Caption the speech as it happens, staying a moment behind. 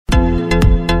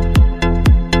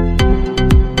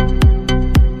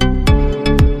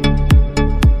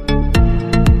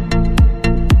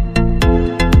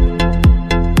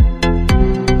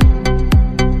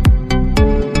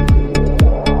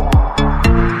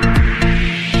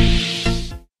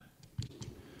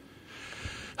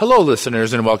Hello,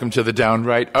 listeners, and welcome to the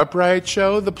Downright Upright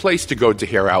Show, the place to go to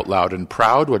hear out loud and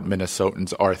proud what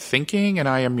Minnesotans are thinking. And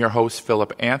I am your host,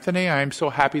 Philip Anthony. I am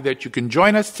so happy that you can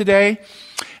join us today,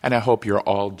 and I hope you're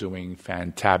all doing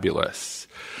fantabulous.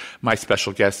 My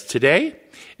special guest today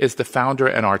is the founder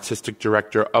and artistic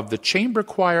director of the Chamber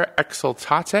Choir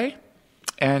Exultate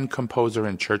and composer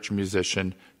and church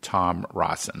musician Tom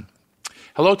Rossin.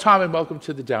 Hello, Tom, and welcome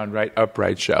to the Downright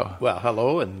Upright Show. Well,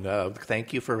 hello, and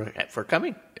thank you for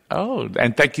coming. Oh,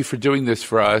 and thank you for doing this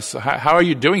for us. How are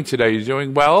you doing today? Are you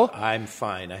doing well? I'm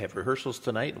fine. I have rehearsals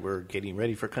tonight, and we're getting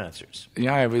ready for concerts.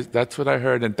 Yeah, that's what I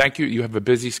heard. And thank you. You have a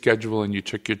busy schedule, and you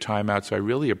took your time out, so I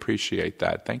really appreciate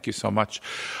that. Thank you so much.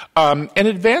 In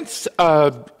advance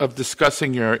of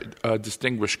discussing your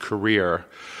distinguished career,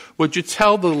 would you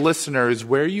tell the listeners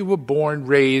where you were born,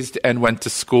 raised, and went to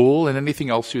school, and anything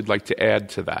else you'd like to add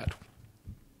to that?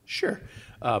 Sure.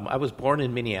 I was born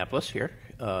in Minneapolis here,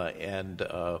 and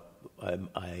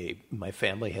my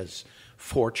family has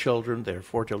 4 children. There are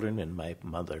 4 children, and my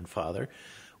mother and father.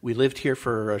 We lived here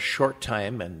for a short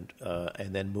time, and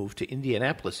then moved to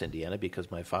Indianapolis, Indiana,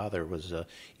 because my father was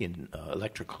in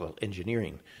electrical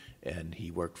engineering, and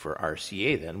he worked for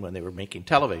RCA then when they were making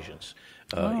televisions.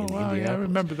 Indianapolis. Yeah, I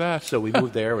remember that. So we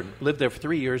moved there and lived there for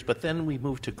 3 years, but then we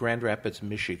moved to Grand Rapids,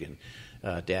 Michigan.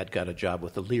 Dad got a job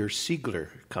with the Lear-Siegler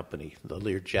company, the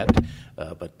Learjet,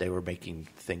 but they were making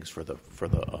things for the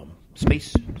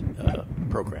space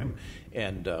program.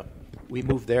 And we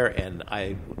moved there, and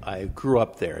I grew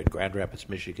up there in Grand Rapids,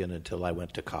 Michigan until I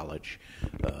went to college,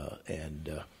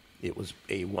 and it was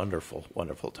a wonderful,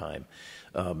 wonderful time.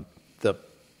 The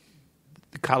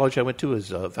college I went to is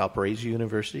Valparaiso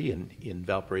University in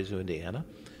Valparaiso, Indiana.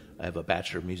 I have a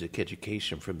Bachelor of Music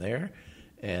Education from there.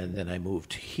 And then I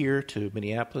moved here to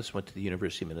Minneapolis, went to the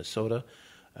University of Minnesota.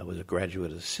 I was a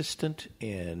graduate assistant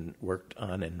and worked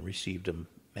on and received a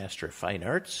Master of Fine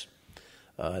Arts.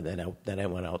 Then I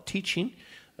went out teaching.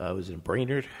 I was in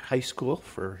Brainerd High School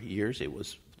for years. It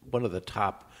was one of the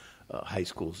top high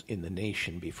schools in the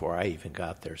nation before I even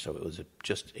got there, so it was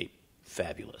just a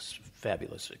fabulous,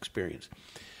 fabulous experience.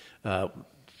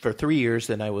 For 3 years,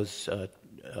 then I was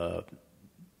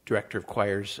director of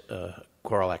choirs,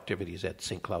 choral activities at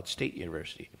St. Cloud State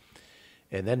University.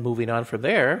 And then moving on from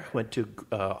there, went to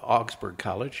Augsburg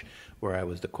College, where I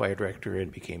was the choir director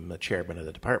and became the chairman of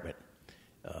the department.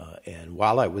 And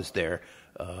while I was there,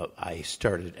 I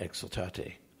started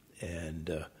Exultate.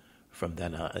 And from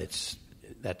then on,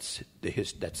 that's the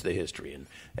history,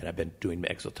 and I've been doing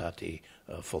Exultate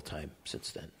full time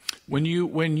since then. When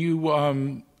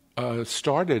you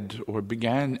started or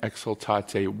began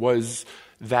Exultate, was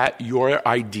that your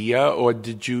idea, or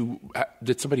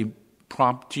did somebody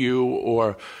prompt you,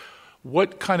 or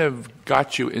what kind of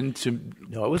got you into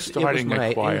starting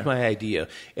a choir? It was my idea,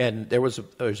 and there's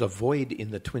a void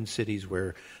in the Twin Cities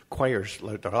where choirs.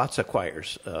 There are lots of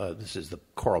choirs. This is the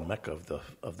choral mecca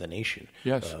of the nation.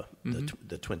 Yes,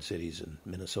 the Twin Cities in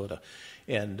Minnesota,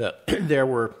 and there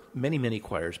were many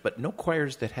choirs, but no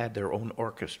choirs that had their own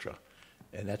orchestra,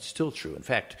 and that's still true. In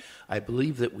fact, I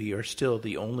believe that we are still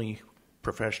the only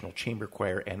professional chamber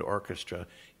choir and orchestra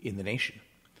in the nation.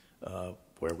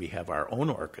 Where we have our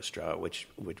own orchestra, which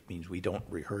means we don't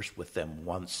rehearse with them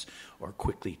once or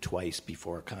quickly twice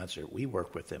before a concert. We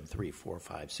work with them 3, 4,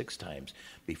 5, 6 times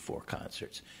before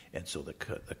concerts, and so the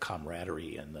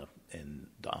camaraderie and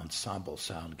the ensemble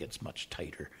sound gets much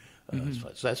tighter.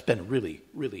 So that's been really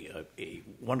a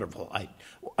wonderful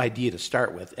idea to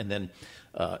start with, and then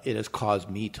it has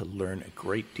caused me to learn a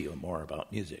great deal more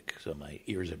about music. So my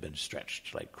ears have been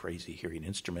stretched like crazy, hearing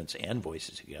instruments and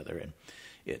voices together, and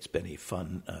it's been a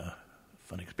fun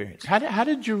experience. How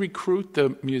did you recruit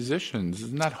the musicians?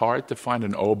 Isn't that hard to find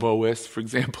an oboist, for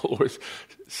example, or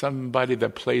somebody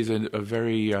that plays a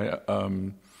very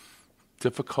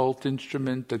difficult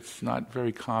instrument that's not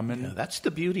very common? Yeah, that's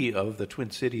the beauty of the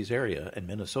Twin Cities area in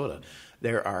Minnesota.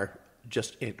 There are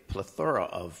just a plethora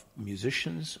of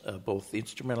musicians, both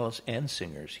instrumentalists and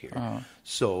singers here. Uh-huh.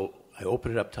 So I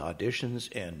opened it up to auditions,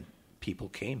 and people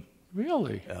came.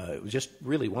 Really? It was just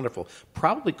really wonderful.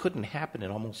 Probably couldn't happen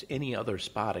in almost any other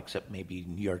spot except maybe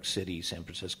New York City, San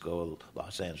Francisco,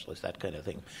 Los Angeles, that kind of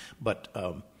thing. But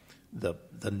the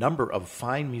number of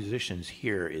fine musicians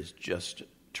here is just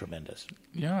tremendous.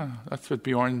 Yeah, that's what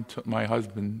Bjorn, my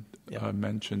husband,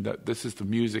 mentioned, that this is the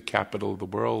music capital of the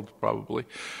world, probably.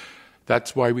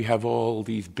 That's why we have all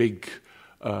these big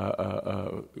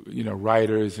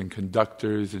writers and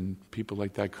conductors and people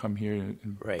like that come here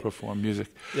and perform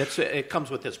music. It comes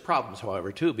with its problems,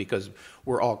 however, too, because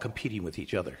we're all competing with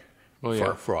each other.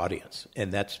 for audience,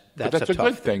 and that's But that's a tough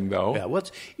good thing, though. Yeah, well,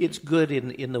 it's good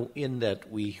in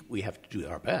that we have to do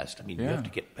our best. I mean, you have to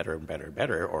get better and better and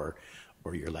better, or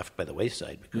you're left by the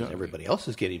wayside because everybody else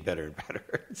is getting better and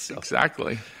better. So.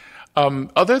 Exactly.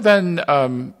 Other than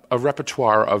a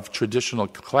repertoire of traditional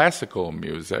classical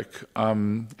music,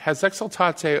 has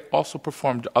Exultate also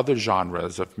performed other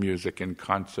genres of music in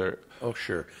concert? Oh,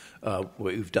 sure.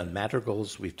 We've done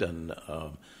madrigals, we've done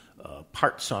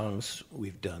part songs,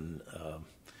 we've done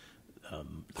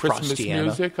Christmas Frostiana.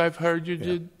 Music, I've heard you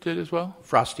did as well?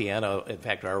 Frostiana, in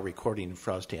fact, our recording of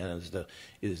Frostiana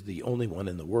is the only one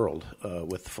in the world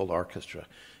with full orchestra.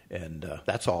 And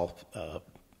that's all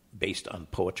based on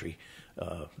poetry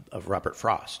of Robert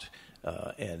Frost.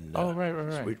 Right.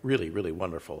 So really, really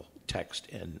wonderful text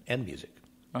and music.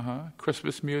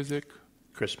 Christmas music.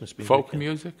 Christmas music. Folk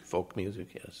music? Folk music,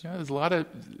 yes. Yeah, there's a lot of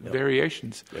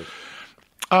variations.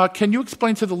 Right. Can you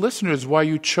explain to the listeners why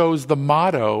you chose the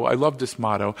motto, I love this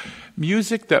motto,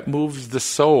 music that moves the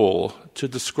soul, to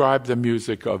describe the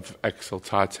music of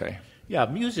Exultate? Yeah,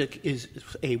 music is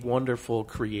a wonderful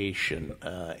creation,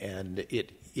 and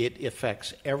it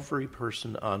affects every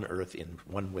person on earth in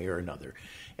one way or another.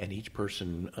 And each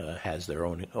person has their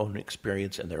own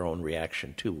experience and their own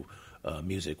reaction to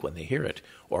music when they hear it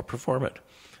or perform it.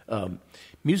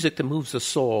 Music that moves the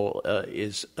soul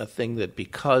is a thing that,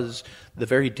 because the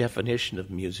very definition of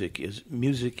music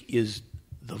is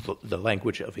the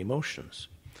language of emotions.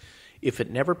 If it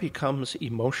never becomes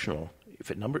emotional,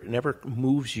 if it never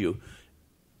moves you,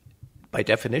 by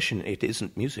definition, it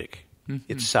isn't music. Mm-hmm.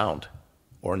 It's sound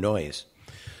or noise.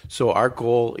 So our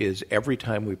goal is every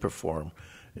time we perform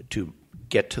to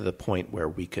get to the point where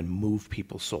we can move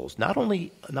people's souls, not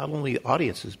only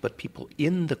audiences, but people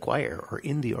in the choir or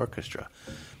in the orchestra.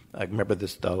 I remember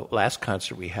the last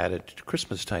concert we had at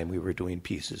Christmas time, we were doing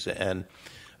pieces, and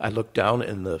I looked down,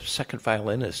 and the second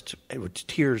violinist, with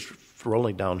tears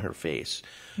rolling down her face.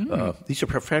 These are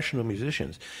professional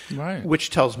musicians, right? Which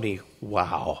tells me,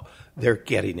 wow, they're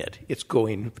getting it. It's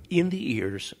going in the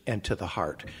ears and to the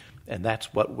heart. And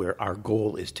that's what our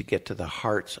goal is, to get to the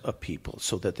hearts of people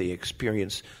so that they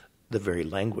experience the very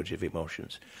language of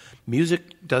emotions.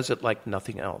 Music does it like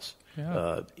nothing else.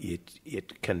 Yeah.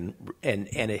 It can, and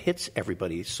it hits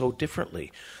everybody so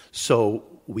differently. So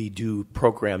we do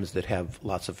programs that have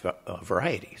lots of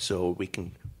variety, so we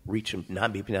can reach them,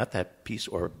 maybe not that piece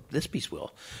or this piece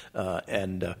will.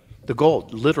 And the goal,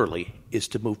 literally, is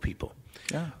to move people.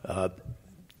 Yeah.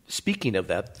 Speaking of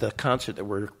that, the concert that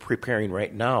we're preparing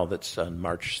right now, that's on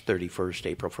March 31st,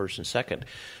 April 1st and 2nd,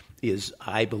 is,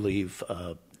 I believe,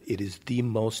 it is the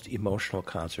most emotional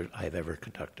concert I've ever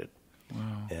conducted.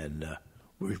 Wow. And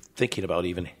we're thinking about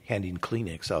even handing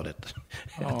Kleenex out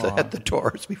at the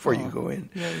doors before you go in.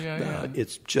 Yeah.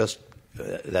 It's just,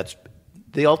 that's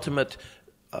the ultimate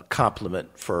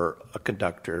compliment for a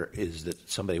conductor, is that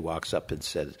somebody walks up and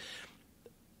says,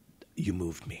 "You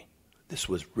moved me. This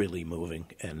was really moving,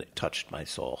 and it touched my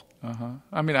soul."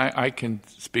 I mean, I can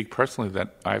speak personally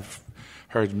that I've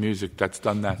heard music that's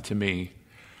done that to me.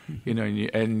 You know,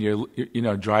 and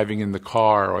you're driving in the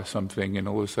car or something, and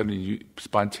all of a sudden you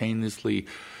spontaneously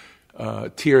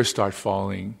tears start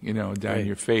falling, down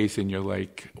your face, and you're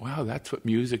like, "Wow, that's what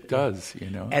music does,"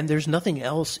 And there's nothing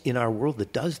else in our world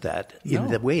that does that in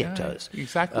the way it does.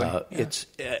 Exactly.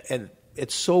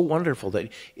 It's so wonderful that,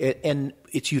 and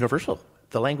it's universal.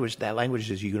 That language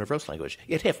is a universal language.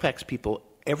 It affects people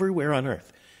everywhere on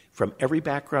earth, from every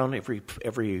background, every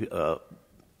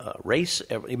race.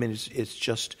 It's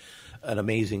just an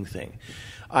amazing thing.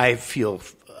 I feel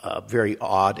very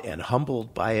awed and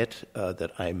humbled by it,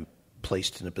 that I'm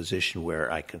placed in a position where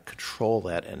I can control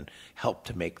that and help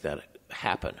to make that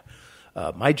happen.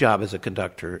 My job as a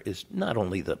conductor is not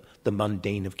only the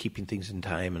mundane of keeping things in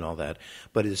time and all that,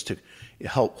 but is to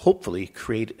help, hopefully,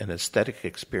 create an aesthetic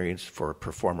experience for a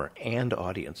performer and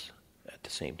audience at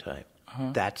the same time.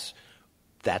 That's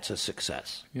a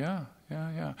success. Yeah.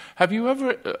 Have you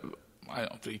ever, I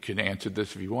don't think you can answer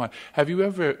this if you want, have you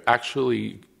ever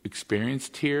actually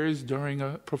experienced tears during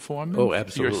a performance? Oh,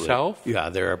 absolutely. Yourself? Yeah,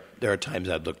 there are times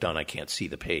I'd look down, I can't see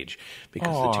the page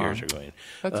because the tears are going.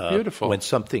 That's beautiful. When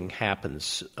something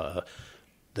happens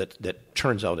that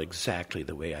turns out exactly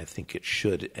the way I think it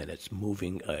should, and it's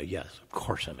moving, yes, of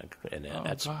course,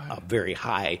 that's a very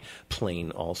high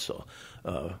plane also.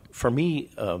 For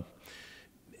me,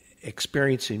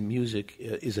 experiencing music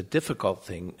is a difficult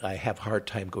thing. I have a hard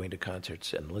time going to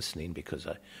concerts and listening because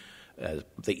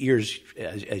the ears,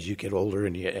 as you get older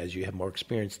and as you have more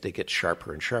experience, they get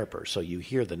sharper and sharper. So you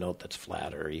hear the note that's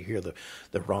flat, or you hear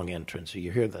the wrong entrance, or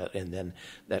you hear that, and then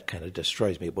that kind of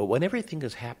destroys me. But when everything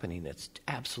is happening, it's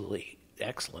absolutely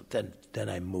excellent. Then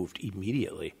I moved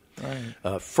immediately.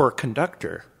 Right. For a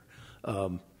conductor,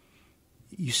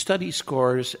 you study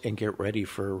scores and get ready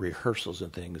for rehearsals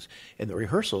and things. And the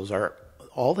rehearsals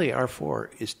all they are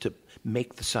for is to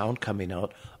make the sound coming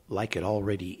out like it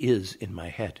already is in my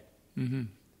head. Mm-hmm.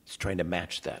 It's trying to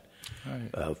match that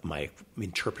of my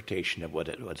interpretation of what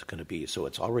it's going to be. So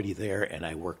it's already there, and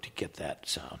I work to get that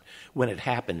sound. When it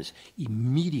happens,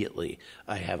 immediately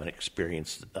I have an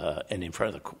experience, and in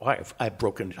front of the choir, I've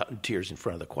broken out in tears in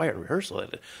front of the choir rehearsal.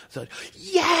 So,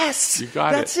 yes! You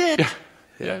got that's it!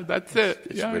 Yeah, that's it.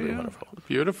 It's really wonderful.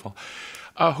 Beautiful.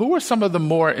 Who are some of the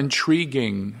more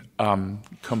intriguing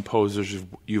composers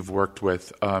you've worked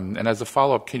with? And as a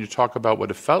follow-up, can you talk about what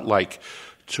it felt like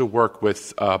to work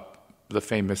with the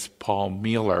famous Paul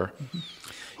Mealer,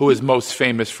 who is most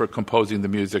famous for composing the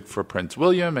music for Prince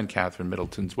William and Catherine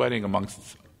Middleton's wedding,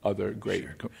 amongst other great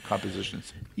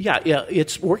compositions? Yeah.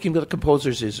 It's working with the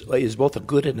composers is both a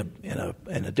good and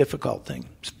a difficult thing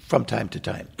from time to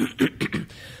time.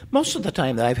 Most of the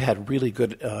time that I've had really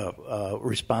good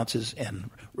responses and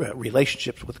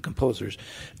relationships with composers,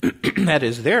 that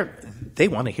is, they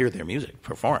want to hear their music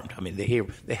performed. I mean,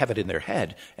 they have it in their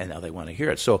head, and now they want to hear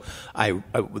it. So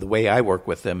the way I work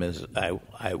with them is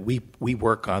we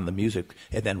work on the music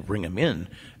and then bring them in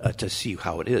to see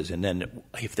how it is, and then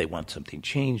if they want something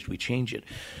changed, we change it.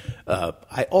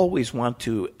 I always want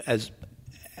to,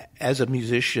 as a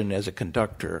musician, as a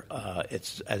conductor,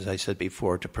 it's, as I said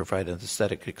before, to provide an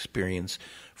aesthetic experience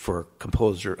for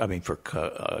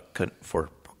for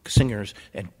singers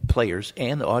and players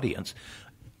and the audience,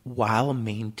 while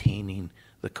maintaining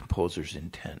the composer's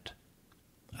intent.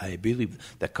 I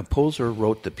believe the composer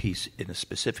wrote the piece in a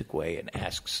specific way and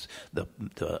asks the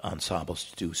ensembles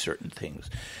to do certain things,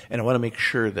 and I want to make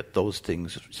sure that those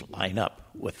things line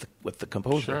up with the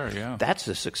composer. Sure, yeah. That's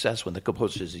a success when the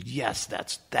composer says, "Yes,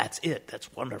 that's it.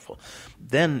 That's wonderful."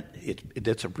 Then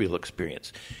it's a real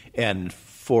experience, and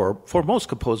for most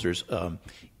composers,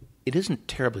 it isn't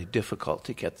terribly difficult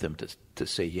to get them to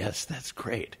say, yes, that's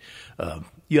great.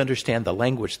 You understand the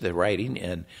language they're writing,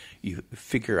 and you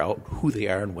figure out who they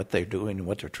are and what they're doing and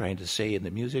what they're trying to say in the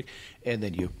music, and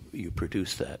then you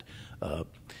produce that.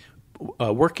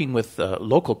 Working with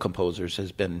local composers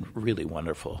has been really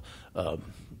wonderful.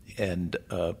 And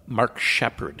Mark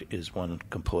Shepard is one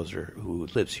composer who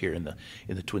lives here in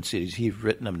the Twin Cities. He's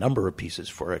written a number of pieces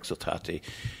for Exultate,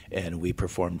 and we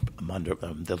performed under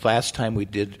them. The last time we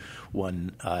did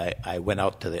one, I went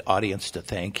out to the audience to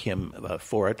thank him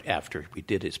for it after we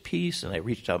did his piece, and I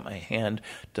reached out my hand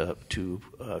to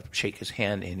shake his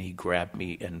hand, and he grabbed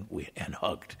me and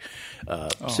hugged,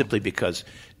 simply because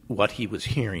what he was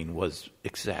hearing was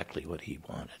exactly what he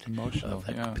wanted. Emotional,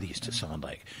 that piece to sound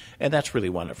like. And that's really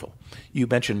wonderful. You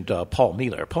mentioned Paul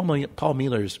Mealer. Paul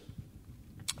Mealer's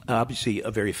obviously a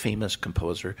very famous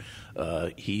composer.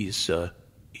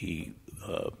 He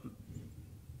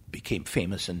became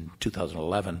famous in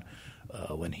 2011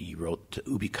 when he wrote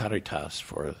Ubi Caritas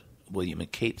for William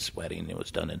and Kate's wedding. It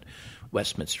was done in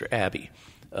Westminster Abbey.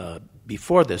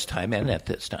 Before this time, and at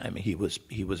this time, he was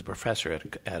a professor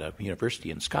at a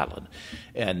university in Scotland,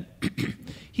 and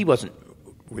he wasn't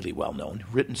really well known.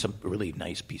 Written some really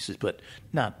nice pieces, but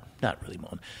not really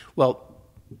known. Well,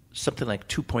 something like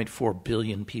 2.4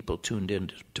 billion people tuned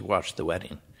in to watch the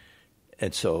wedding,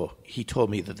 and so he told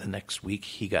me that the next week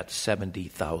he got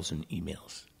 70,000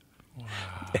 emails. Wow.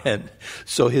 And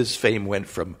so his fame went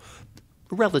from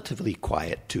relatively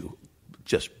quiet to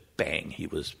just bang. He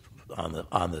was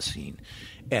on the scene,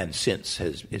 and since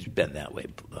has been that way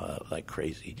like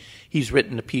crazy. He's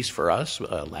written a piece for us.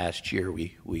 Last year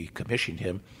we commissioned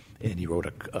him, and he wrote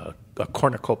a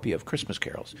cornucopia of Christmas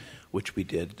carols, which we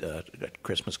did at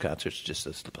Christmas concerts just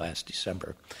this last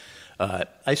December.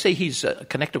 I say he's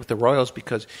connected with the royals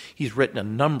because he's written a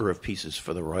number of pieces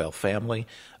for the royal family,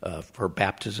 for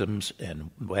baptisms and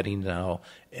weddings now,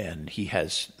 and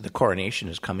the coronation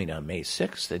is coming on May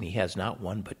 6th, and he has not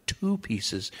one but two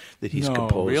pieces that he's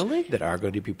composed that are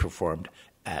going to be performed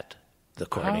at the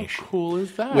coronation. How cool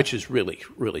is that? Which is really,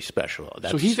 really special.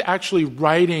 So he's actually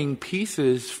writing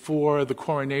pieces for the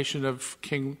coronation of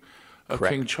King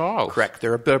Charles. Correct.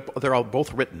 They're all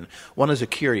both written. One is a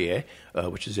Kyrie,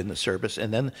 which is in the service,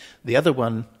 and then the other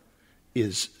one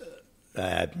is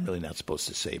I'm really not supposed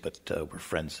to say, but we're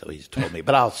friends, so he's told me.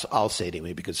 But I'll say it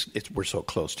anyway because we're so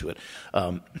close to it.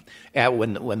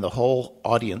 When the whole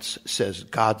audience says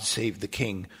 "God save the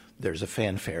King," there's a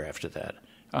fanfare after that.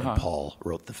 And Paul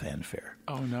wrote the fanfare.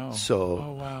 Oh, no.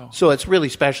 So, wow. So it's really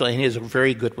special, and he has a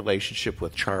very good relationship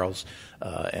with Charles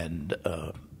and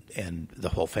the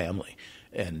whole family.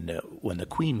 And when the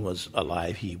Queen was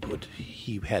alive, he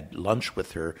had lunch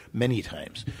with her many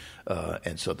times,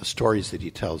 and so the stories that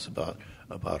he tells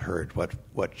about her and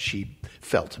what she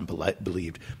felt and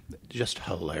believed, just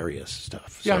hilarious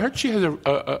stuff. Yeah, So, I heard she has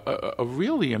a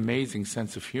really amazing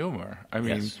sense of humor. I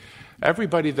mean, Yes.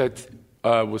 everybody that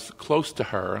was close to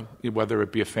her, whether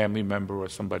it be a family member or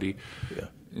somebody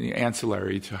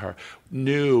ancillary to her,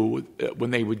 knew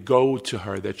when they would go to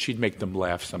her that she'd make them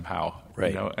laugh somehow.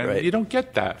 Right, And right. you don't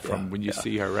get that from when you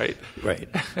see her, right? Right.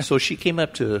 So she came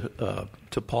up to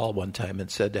Paul one time and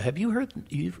said, "Have you heard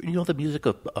you know the music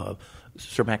of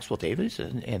Sir Maxwell Davies?"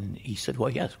 And he said, "Well,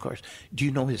 yes, of course." "Do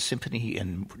you know his symphony?"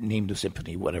 And named the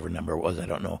symphony, whatever number it was, I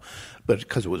don't know, but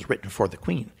because it was written for the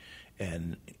Queen.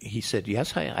 And he said,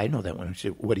 "Yes, I know that one." She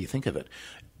said, "What do you think of it?"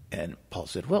 And Paul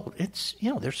said, "Well, it's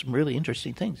there's some really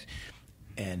interesting things."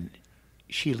 And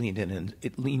she leaned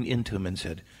into him and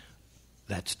said,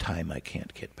 "That's time I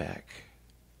can't get back."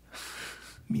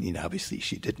 Meaning, obviously,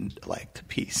 she didn't like the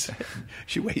piece.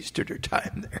 She wasted her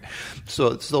time there. So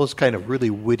it's those kind of really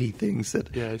witty things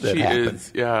that She happen.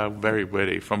 is, very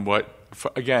witty.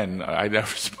 Again, I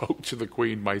never spoke to the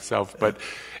Queen myself, but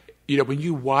when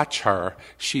you watch her,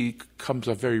 she comes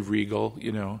off very regal,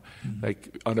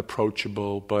 like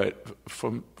unapproachable. But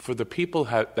for the people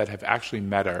that have actually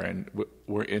met her and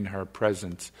were in her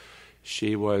presence,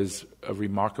 she was a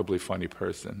remarkably funny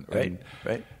person.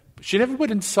 Right. She never would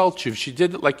insult you. She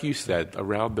did it, like you said, a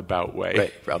roundabout way.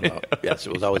 Right, roundabout. Yes,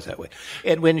 it was always that way.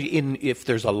 And if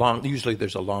there's usually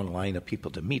there's a long line of people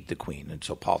to meet the Queen, and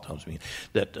so Paul tells me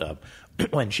that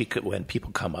when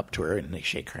people come up to her and they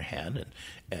shake her hand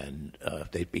and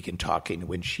they begin talking,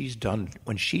 when she's done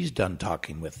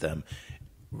talking with them,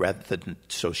 rather than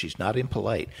so she's not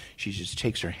impolite, she just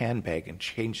takes her handbag and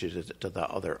changes it to the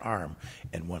other arm,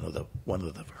 and one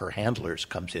of her handlers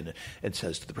comes in and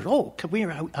says to the person, "Oh, come here!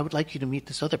 I would like you to meet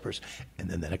this other person," and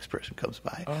then the next person comes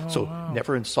by. So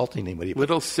never insulting anybody.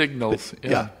 Little signals,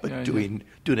 but doing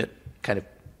it kind of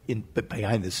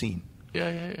behind the scene.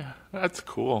 Yeah. That's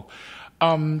cool.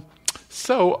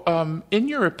 So, in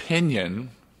your opinion,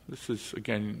 this is,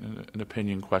 again, an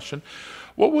opinion question,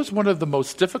 what was one of the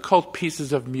most difficult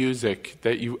pieces of music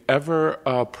that you ever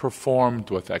performed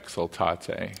with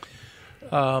Exultate?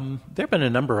 There have been a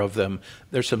number of them.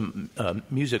 There's some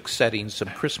music settings, some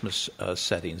Christmas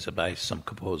settings by some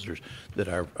composers that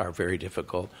are very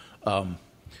difficult.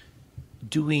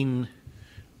 Doing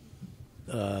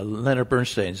Leonard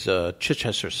Bernstein's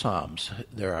Chichester Psalms,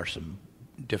 there are some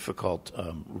difficult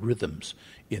rhythms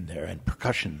in there and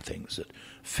percussion things that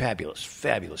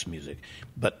fabulous music,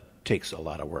 but takes a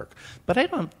lot of work. But I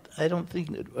don't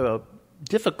think that,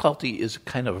 difficulty is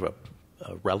kind of a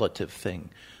relative thing.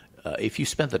 If you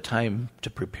spend the time to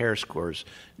prepare scores,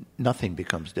 nothing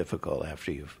becomes difficult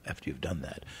after you've done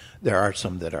that. There are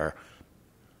some that are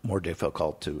more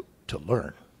difficult to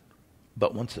learn,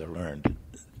 but once they're learned,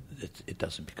 it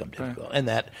doesn't become difficult. Right.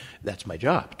 And that's my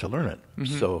job, to learn it.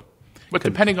 Mm-hmm. So, but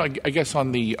depending on, I guess,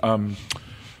 on the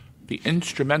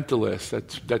instrumentalist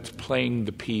that's playing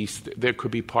the piece, there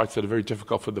could be parts that are very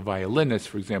difficult for the violinist,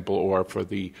 for example, or for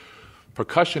the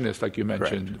percussionist, like you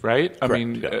mentioned, right? I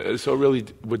mean, so it really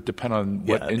would depend on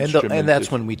what instrument. And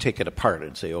that's when we take it apart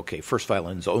and say, okay, first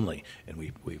violins only, and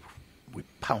we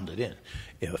pound it in.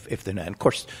 If they're not, and of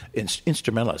course,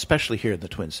 instrumental, especially here in the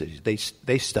Twin Cities,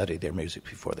 they study their music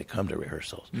before they come to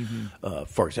rehearsals. Mm-hmm.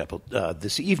 For example,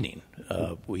 this evening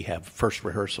we have first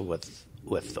rehearsal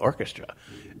with the orchestra.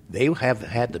 They have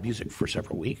had the music for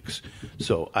several weeks,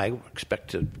 so I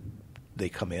expect they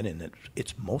come in and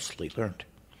it's mostly learned.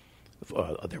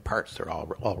 Their parts, they're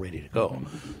all ready to go.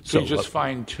 So you just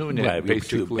fine-tune it,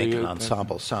 basically. Make an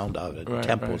ensemble sound out of it,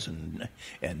 tempos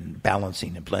and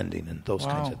balancing and blending and those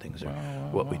kinds of things are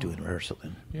what we do in rehearsal.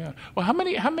 Then. Yeah. Well, how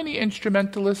many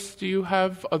instrumentalists do you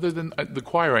have other than the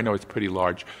choir? I know it's pretty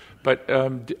large, but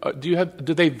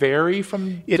do they vary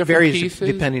from it different varies pieces?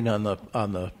 Depending on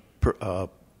the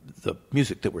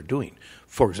music that we're doing.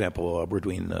 For example, we're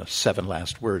doing the 7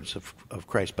 Last Words of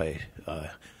Christ by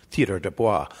Theodore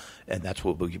Dubois, and that's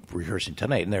what we'll be rehearsing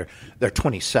tonight. And there are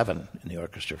 27 in the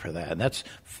orchestra for that, and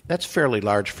that's fairly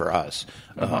large for us.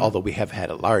 Although we have had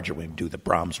it larger when we do the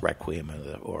Brahms Requiem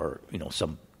or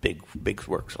some big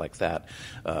works like that.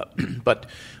 But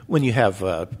when you have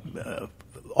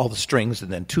all the strings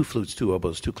and then 2 flutes, 2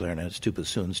 oboes, 2 clarinets, 2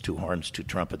 bassoons, 2 horns, 2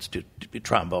 trumpets, 2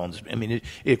 trombones. I mean,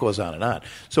 it goes on and on.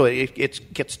 So it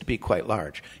gets to be quite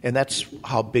large, and that's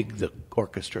how big the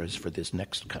orchestra is for this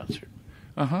next concert.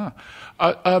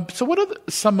 So what are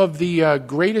some of the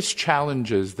greatest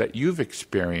challenges that you've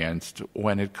experienced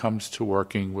when it comes to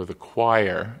working with a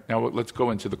choir? Now, let's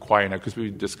go into the choir now, because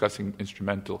we were discussing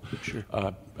instrumentalists.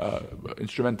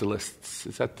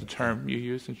 Is that the term you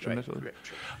use,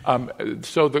 instrumentalists? Right,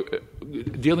 sure.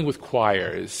 Dealing with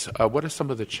choirs, what are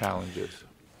some of the challenges?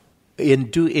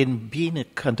 In being a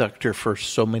conductor for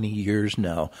so many years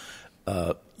now,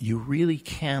 you really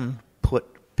can put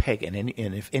peg, and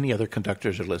if any other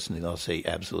conductors are listening, they'll say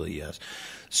absolutely yes.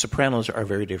 Sopranos are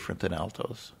very different than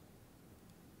altos.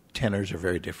 Tenors are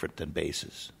very different than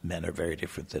basses. Men are very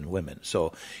different than women.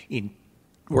 So in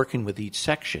working with each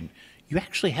section, you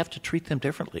actually have to treat them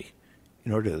differently. I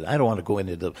don't want to go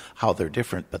into how they're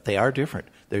different, but they are different.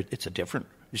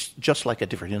 It's just like a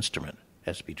different instrument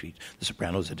has to be treated. The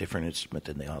soprano is a different instrument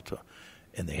than the alto.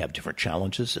 And they have different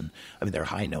challenges, and they're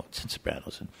high notes in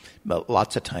sopranos. But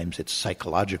lots of times it's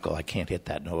psychological. I can't hit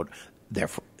that note,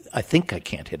 therefore I think I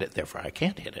can't hit it, therefore I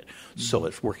can't hit it. Mm-hmm. So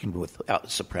it's working with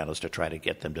sopranos to try to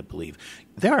get them to believe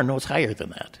there are notes higher than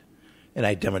that. And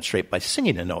I demonstrate by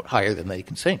singing a note higher than they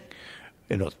can sing.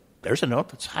 There's a note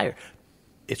that's higher.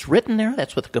 It's written there.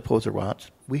 That's what the composer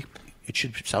wants. It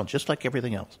should sound just like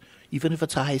everything else, even if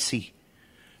it's a high C.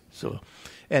 So.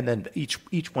 And then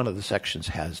each one of the sections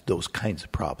has those kinds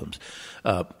of problems.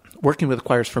 Working with the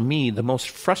choirs, for me, the most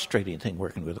frustrating thing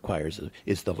working with the choirs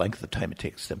is the length of time it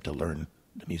takes them to learn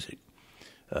the music.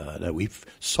 Now we've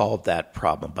solved that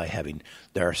problem by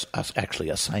there are actually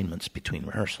assignments between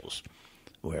rehearsals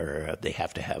where they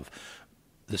have to have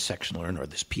this section learned or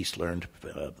this piece learned,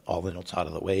 all the notes out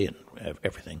of the way and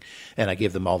everything. And I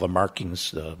give them all the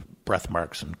markings, the breath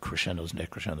marks and crescendos and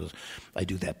decrescendos. I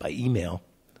do that by email.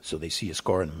 So they see a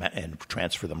score and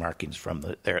transfer the markings from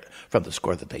the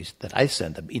score that I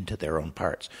send them into their own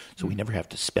parts. So we never have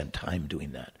to spend time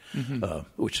doing that,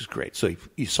 which is great. So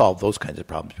you solve those kinds of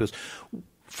problems because,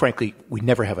 frankly, we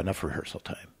never have enough rehearsal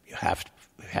time. You have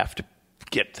to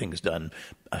get things done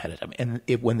ahead of time. And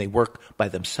when they work by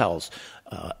themselves,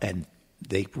 and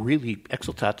they really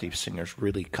exultative singers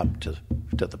really come to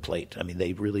the plate. I mean,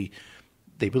 they really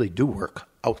do work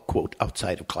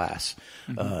outside of class.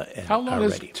 How long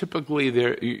is typically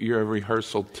your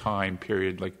rehearsal time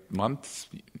period? Like months?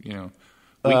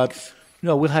 Weeks?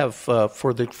 No, we'll have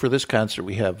for this concert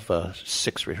we have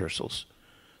 6 rehearsals,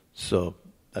 so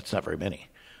that's not very many.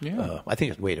 Yeah, I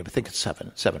think it's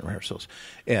 7 rehearsals,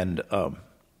 and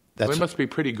it must be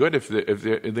pretty good if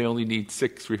they only need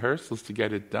 6 rehearsals to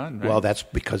get it done. Right? Well, that's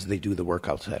because they do the work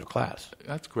outside of class.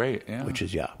 That's great. Yeah,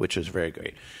 which is very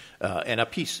great. And a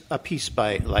piece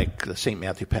by like the St.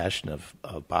 Matthew Passion of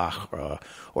Bach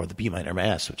or the B minor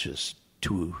Mass, which is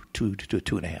 2 to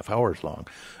 2.5 hours long,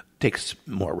 takes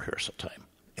more rehearsal time.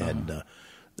 And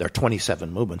there are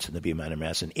 27 movements in the B minor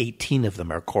Mass, and 18 of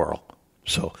them are choral.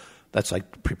 So that's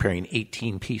like preparing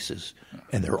 18 pieces,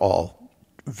 and they're all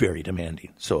very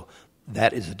demanding. So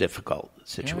that is a difficult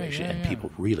situation, and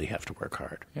people really have to work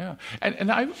hard. Yeah,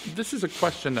 and this is a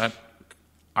question that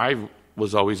I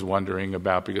was always wondering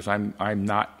about because I'm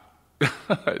not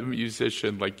a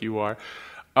musician like you are.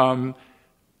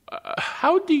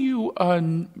 How do you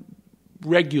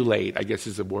regulate, I guess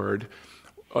is a word,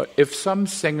 if some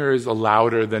singers are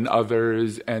louder than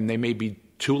others and they may be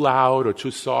too loud or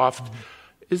too soft? Mm-hmm.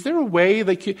 Is there a way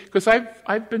because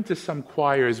I've been to some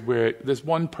choirs where there's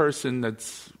one person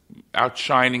that's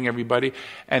outshining everybody,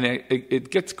 and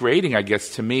it gets grating, I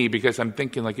guess, to me, because I'm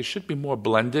thinking it should be more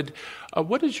blended.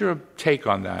 What is your take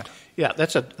on that? Yeah,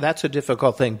 that's a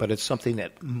difficult thing, but it's something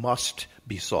that must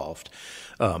be solved.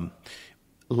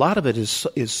 A lot of it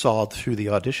is solved through the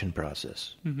audition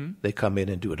process. Mm-hmm. They come in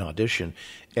and do an audition,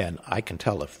 and I can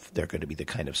tell if they're going to be the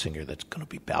kind of singer that's going to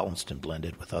be balanced and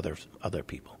blended with other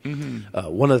people.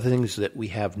 Mm-hmm. One of the things that we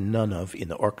have none of in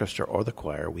the orchestra or the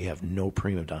choir, we have no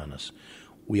prima donnas.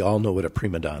 We all know what a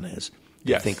prima donna is.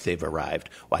 You think they've arrived.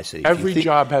 Well, I say every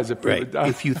job has a prima donna.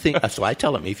 If you think, so I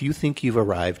tell them, if you think you've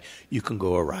arrived, you can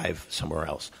go arrive somewhere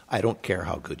else. I don't care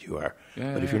how good you are,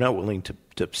 but if you're not willing to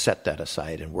set that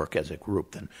aside and work as a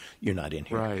group, then you're not in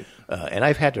here. Right. And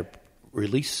I've had to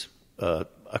release a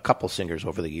couple singers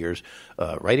over the years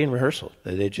right in rehearsal.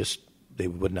 They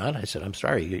would not. I said, I'm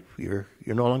sorry, you're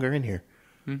no longer in here.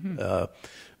 Mm-hmm.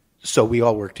 So we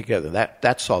all work together.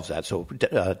 That solves that. So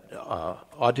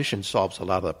audition solves a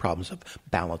lot of the problems of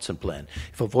balance and blend.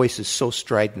 If a voice is so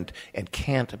strident and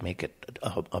can't make it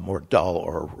a more dull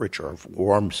or rich or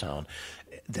warm sound,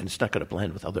 then it's not going to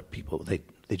blend with other people. They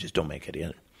just don't make it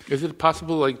in. Is it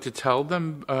possible, to tell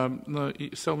them,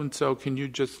 so-and-so, can you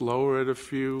just lower it a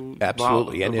few?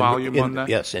 Absolutely. Volume on that?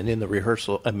 Yes, and in the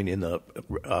rehearsal, in the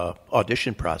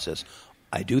audition process,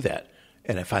 I do that.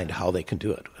 and I find how they can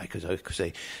do it. Because I could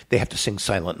say they have to sing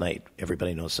Silent Night.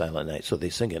 Everybody knows Silent Night, so they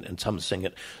sing it, and some sing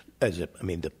it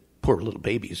the poor little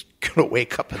baby's going to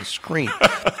wake up and scream.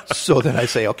 So then I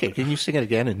say, okay, can you sing it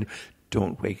again? And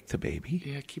don't wake the baby.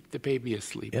 Yeah, keep the baby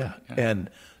asleep. Yeah. And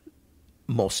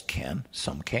most can,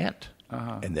 some can't.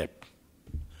 And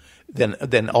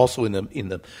then also in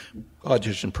the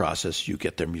audition process, you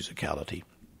get their musicality.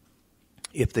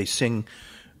 If they sing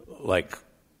like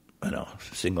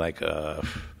a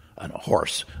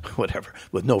horse, whatever,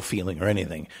 with no feeling or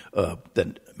anything,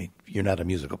 then you're not a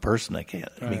musical person. We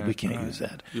can't use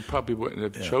that. You probably wouldn't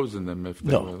have chosen them if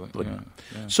they were like,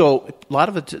 So a lot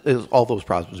of it is, all those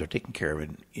problems are taken care of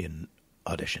in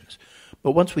auditions.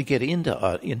 But once we get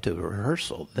into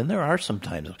rehearsal, then there are some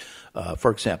times,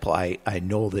 for example, I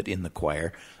know that in the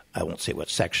choir, I won't say what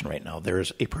section right now,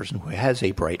 there's a person who has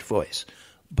a bright voice,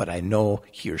 but I know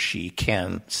he or she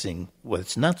can sing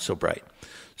what's not so bright.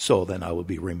 So then I will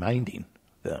be reminding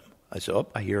them. I say,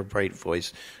 I hear a bright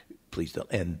voice, please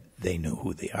don't. And they know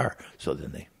who they are, so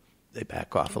then they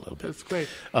back off a little bit. That's great.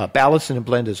 Ballast and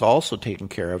blend is also taken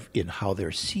care of in how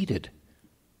they're seated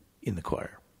in the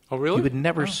choir. Oh, really? You would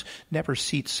never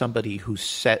seat somebody who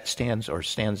stands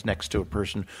next to a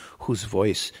person whose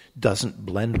voice doesn't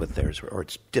blend with theirs, or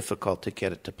it's difficult to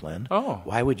get it to blend. Oh.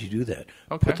 Why would you do that?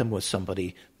 Okay. Put them with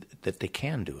somebody that they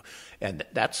can do. And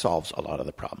that solves a lot of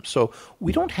the problems. So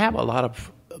we don't have a lot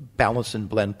of balance and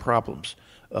blend problems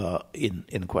in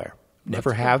the choir.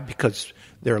 Never have, because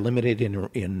they're limited in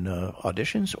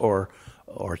auditions, or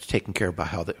it's taken care of by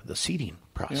how the seating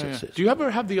process is. Do you ever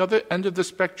have the other end of the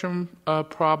spectrum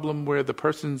problem where the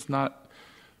person's not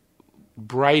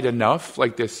bright enough,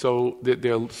 like they're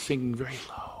singing very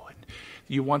low, and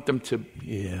you want them to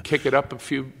kick it up a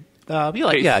few?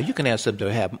 You can ask them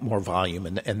to have more volume,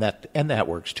 and that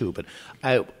works too. But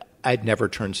I'd never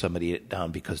turn somebody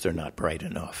down because they're not bright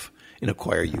enough. In a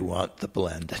choir, you want the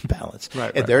blend and balance.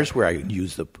 There's where I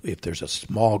use if there's a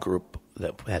small group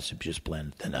that has to just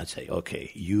blend, then I'd say, okay,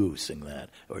 you sing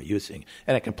that, or you sing.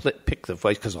 And I can pick the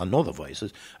voice, because I'll know the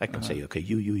voices. I can say, okay,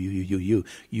 you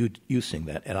sing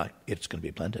that, and it's going to be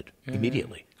blended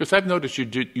immediately. Because I've noticed you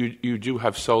do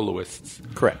have soloists.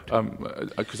 Correct.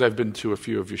 Because I've been to a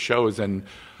few of your shows, and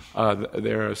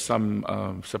there are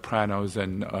some sopranos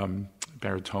and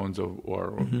baritones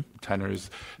or tenors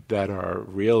that are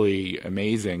really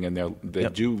amazing, and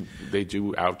they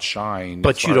do outshine.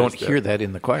 But you don't hear that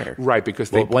in the choir, right?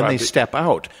 Because when they step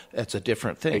out, that's a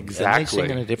different thing. Exactly, and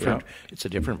they sing in a different. It's a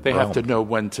different. They realm. have to know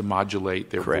when to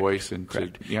modulate their voice, and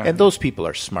and those people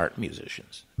are smart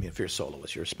musicians. If you're a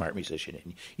soloist, you're a smart musician,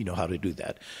 and you know how to do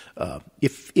that.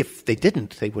 If they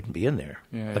didn't, they wouldn't be in there.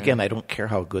 Again, I don't care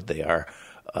how good they are.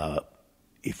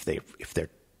 If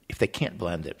they can't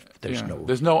blend it,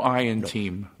 there's no I in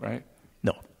team, right?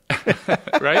 No.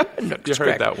 Right? You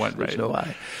heard that one, right? There's no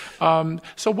I.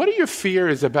 So what are your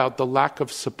fears about the lack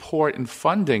of support and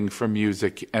funding for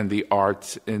music and the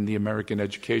arts in the American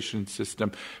education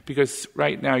system? Because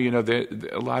right now,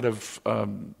 a lot of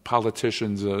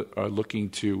politicians are looking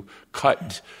to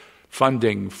cut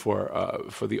funding for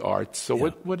the arts. So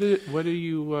what are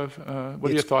your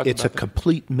thoughts? It's about a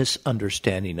complete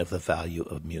misunderstanding of the value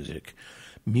of music.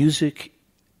 Music,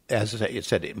 as I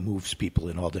said, it moves people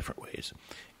in all different ways.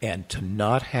 And to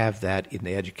not have that in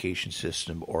the education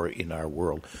system or in our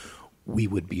world, we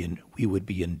would be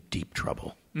in deep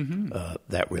trouble. Mm-hmm.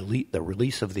 The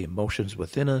release of the emotions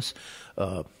within us,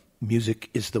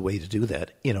 music is the way to do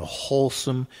that in a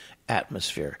wholesome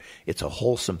atmosphere. It's a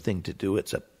wholesome thing to do.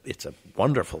 It's a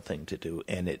wonderful thing to do,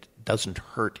 and it doesn't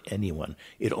hurt anyone.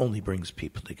 It only brings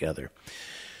people together.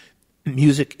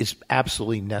 Music is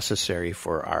absolutely necessary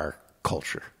for our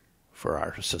culture, for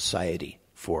our society,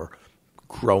 for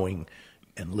growing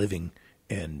and living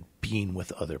and being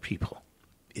with other people.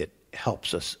 It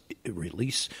helps us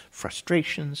release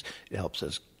frustrations. It helps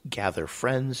us gather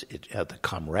friends. The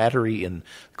camaraderie in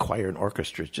choir and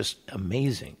orchestra is just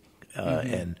amazing.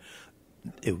 And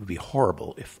it would be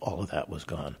horrible if all of that was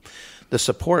gone. The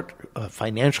support,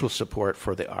 financial support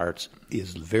for the arts,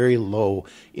 is very low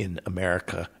in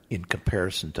America in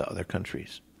comparison to other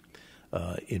countries.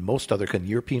 In most other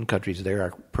European countries, there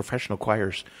are professional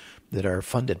choirs that are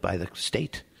funded by the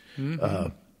state.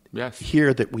 Yes.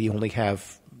 Here, that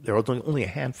there are only a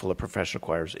handful of professional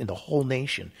choirs in the whole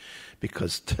nation,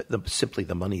 because simply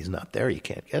the money is not there. You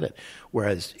can't get it.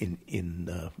 Whereas in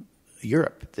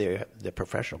Europe, the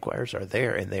professional choirs are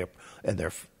there, and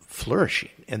they're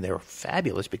flourishing, and they're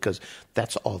fabulous, because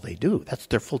that's all they do. That's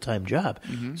their full-time job.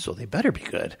 Mm-hmm. So they better be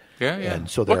good. Yeah. And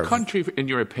so what country, in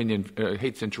your opinion, I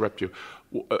hate to interrupt you,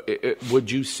 would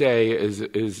you say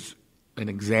is an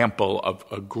example of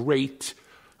a great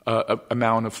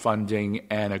amount of funding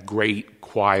and a great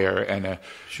choir and a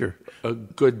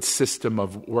good system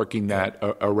of working that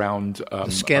around. The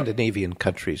Scandinavian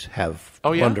countries have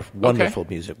yeah? wonderful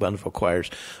music, wonderful choirs.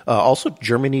 Also,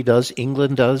 Germany does,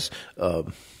 England does.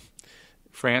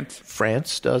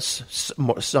 France does,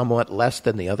 somewhat less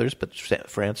than the others, but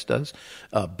France does.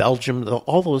 Belgium,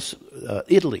 all those,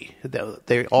 Italy,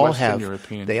 they all Western have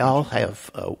European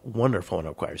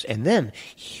wonderful choirs. And then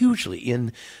hugely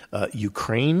in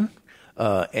Ukraine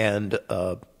and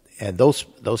those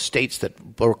states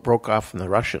that broke off from the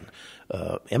Russian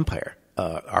Empire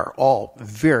are all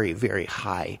very, very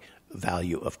high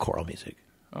value of choral music.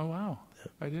 Oh, wow.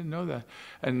 I didn't know that.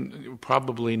 And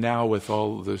probably now with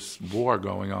all this war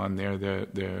going on there,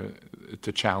 it's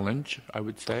a challenge, I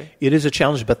would say. It is a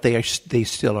challenge, but they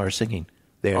still are singing.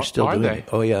 They are still doing it.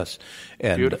 Oh, yes.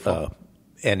 And, beautiful.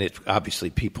 And it obviously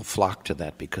people flock to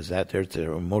that because there's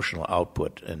their emotional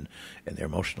output and their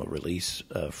emotional release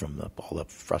from all the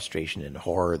frustration and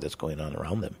horror that's going on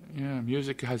around them. Yeah,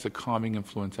 music has a calming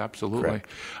influence, absolutely. Correct.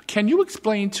 Can you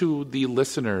explain to the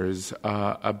listeners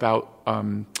about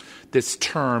this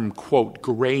term, quote,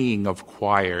 graying of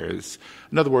choirs?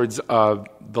 In other words,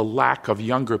 the lack of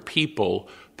younger people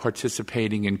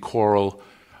participating in choral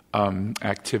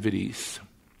activities.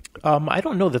 I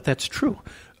don't know that that's true.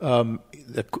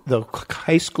 The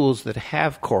high schools that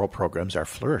have choral programs are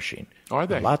flourishing. Are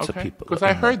they? Lots of people. Because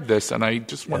I heard this, and I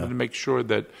just wanted to make sure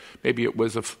that maybe it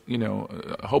was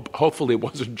hopefully it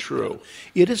wasn't true.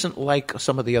 It isn't like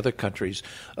some of the other countries.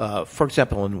 For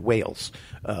example, in Wales,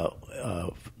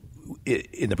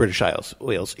 in the British Isles,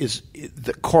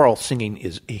 the choral singing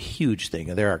is a huge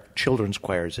thing. There are children's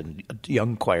choirs and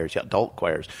young choirs, adult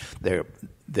choirs. They're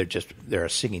a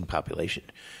singing population.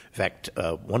 In fact,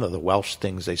 one of the Welsh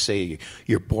things they say,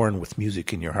 you're born with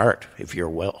music in your heart. If you're a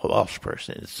Welsh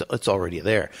person, it's already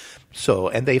there. So,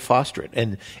 and they foster it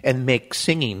and make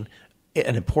singing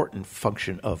an important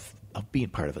function of being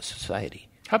part of a society.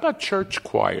 How about church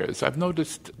choirs? I've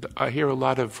noticed I hear a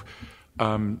lot of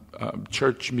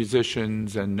church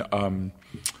musicians and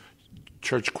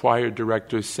church choir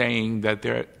directors saying that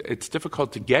it's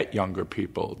difficult to get younger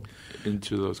people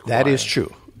into those choirs. That is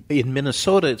true. In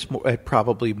Minnesota, it's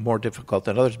probably more difficult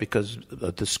than others because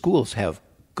the schools have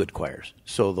good choirs.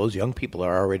 So those young people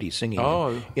are already singing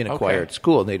in a choir at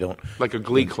school, and they don't like a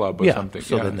glee club or something.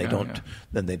 So then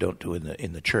they don't do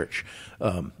in the church.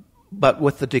 But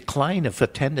with the decline of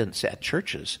attendance at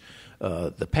churches,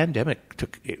 the pandemic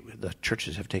the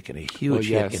churches have taken a huge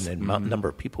hit in the number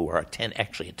of people who are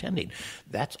actually attending.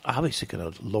 That's obviously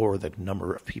going to lower the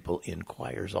number of people in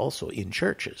choirs also in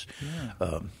churches.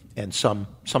 Yeah. And some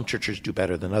churches do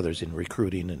better than others in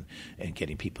recruiting and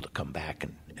getting people to come back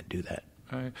and do that.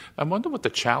 I wonder what the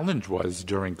challenge was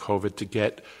during COVID to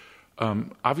get.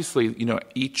 Obviously,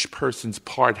 each person's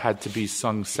part had to be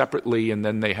sung separately, and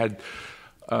then they had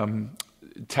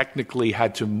technically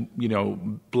had to,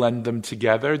 blend them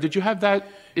together. Did you have that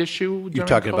issue? You're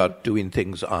talking about doing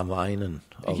things online and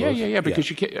all those? Yeah. Because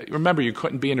you can't remember you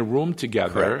couldn't be in a room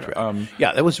together. Correct.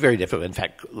 That was very difficult. In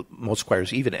fact, most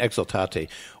choirs, even Exultate,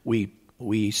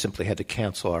 we simply had to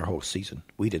cancel our whole season.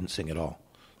 We didn't sing at all.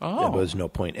 Oh. There was no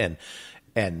point.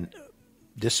 And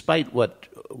despite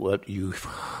what you've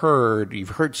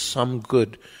heard some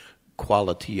good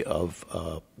quality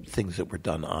of things that were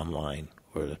done online,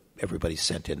 where everybody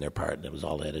sent in their part and it was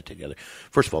all edited together.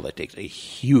 First of all, that takes a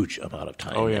huge amount of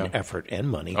time and effort and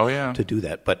money to do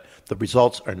that. But the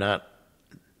results are not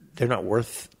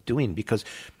worth doing because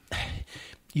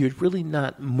you're really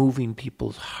not moving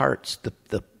people's hearts,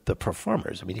 the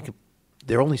performers. I mean,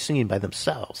 they're only singing by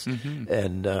themselves. Mm-hmm.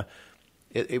 And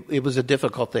it was a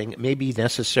difficult thing, maybe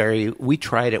necessary. We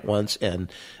tried it once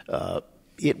and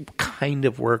it kind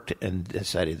of worked and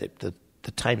decided that the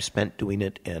time spent doing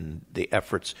it and the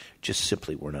efforts just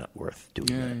simply were not worth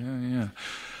doing.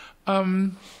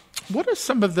 What are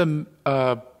some of the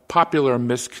popular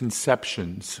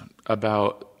misconceptions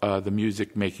about the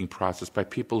music-making process by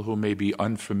people who may be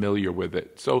unfamiliar with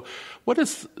it? So what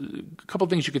is a couple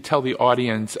of things you could tell the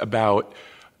audience about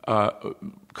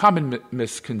common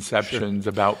misconceptions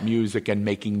about music and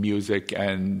making music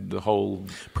and the whole...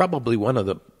 Probably one of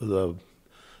the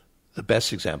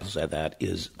best examples of that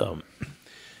is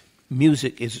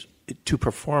to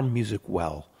perform music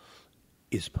well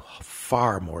is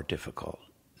far more difficult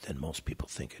than most people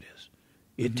think it is.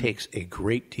 It takes a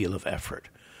great deal of effort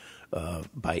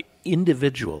by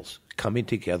individuals coming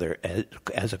together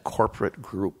as a corporate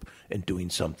group and doing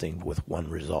something with one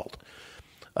result.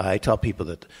 I tell people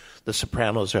that the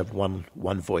sopranos have one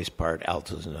voice part,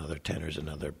 altos another, tenors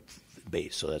another,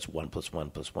 base. So that's 1 plus 1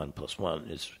 plus 1 plus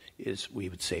 1 is we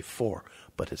would say 4,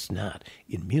 but it's not.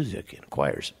 In music, in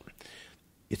choirs,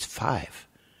 it's 5,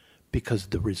 because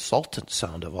the resultant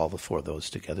sound of all the 4 of those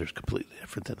together is completely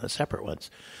different than the separate ones.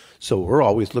 So we're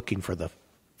always looking for that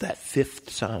 5th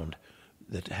sound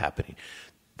that's happening.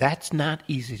 That's not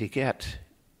easy to get,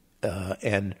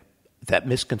 and that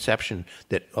misconception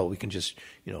that we can just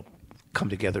come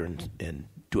together and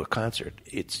do a concert.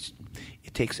 It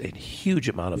takes a huge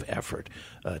amount of effort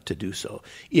to do so.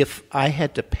 If I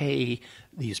had to pay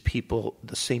these people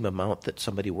the same amount that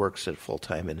somebody works at full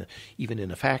time, even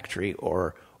in a factory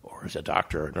or as a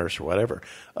doctor or a nurse or whatever,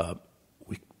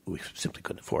 we simply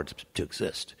couldn't afford to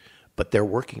exist. But they're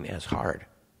working as hard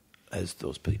as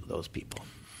those people.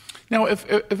 Now,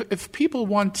 if people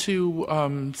want to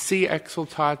see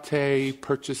Exultate,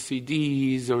 purchase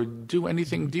CDs, or do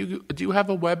anything, do you have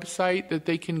a website that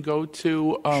they can go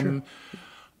to Sure.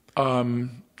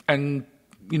 And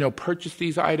purchase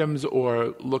these items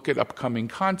or look at upcoming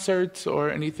concerts or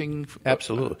anything?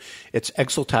 Absolutely, it's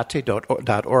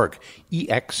exultate.org.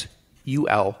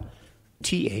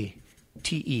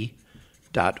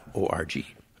 EXULTATE.org.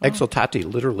 Exultate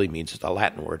literally means, it's a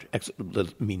Latin word,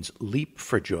 means leap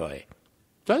for joy.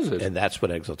 Does it? And that's what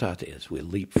exultate is. We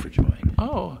leap for joy.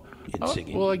 In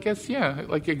singing. Well, I guess,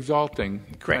 like exalting.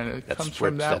 Correct. It comes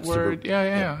from that word.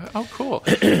 Yeah. Oh, cool.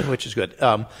 Which is good.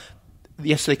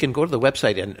 Yes, they can go to the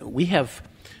website, and we have,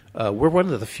 we're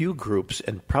one of the few groups,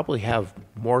 and probably have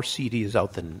more CDs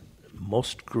out than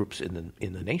most groups in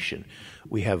the nation.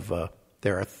 We have,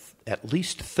 there are at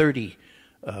least 30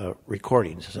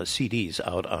 recordings, CDs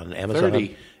out on Amazon.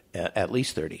 30. At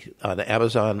least 30 on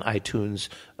Amazon, iTunes,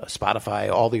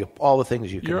 Spotify, all the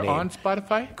things you can name. You're on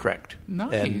Spotify? Correct.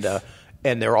 Nice.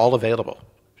 And they're all available.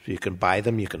 So you can buy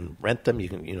them, you can rent them, you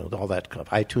can all that kind of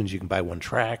iTunes. You can buy one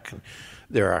track. And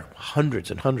there are hundreds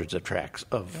and hundreds of tracks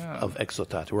of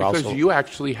Exultate. Because you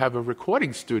actually have a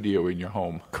recording studio in your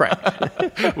home.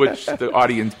 Correct. Which the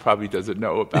audience probably doesn't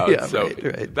know about. Yeah, so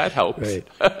right. That helps.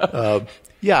 Right.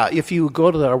 If you go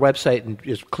to our website and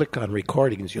just click on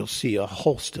recordings, you'll see a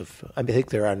host of, I think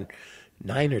there are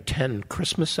 9 or 10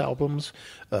 Christmas albums,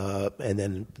 and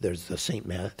then there's the St.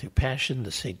 Matthew Passion,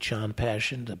 the St. John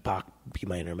Passion, the Bach B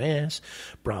minor Mass,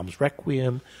 Brahms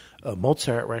Requiem,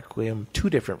 Mozart Requiem, 2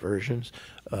 different versions,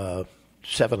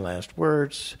 7 Last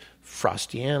Words,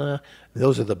 Frostiana.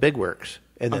 Those are the big works,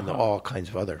 and then all kinds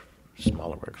of other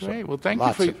smaller works. Great. Well, thank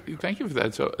you for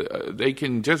that. So they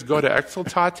can just go to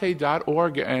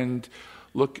exultate.org and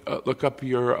look up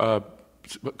your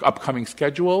upcoming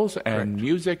schedules and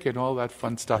music and all that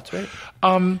fun stuff. That's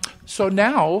right. So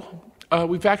now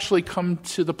we've actually come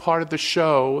to the part of the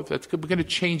show that's we're going to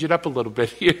change it up a little bit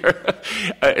here.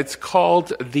 It's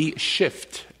called The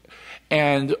Shift.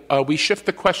 And we shift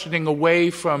the questioning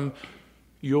away from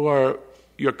your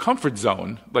comfort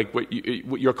zone, like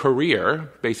your career,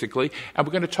 basically, and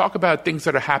we're going to talk about things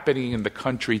that are happening in the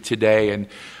country today. And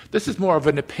this is more of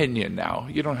an opinion now.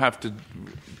 You don't have to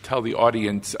tell the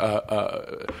audience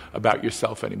about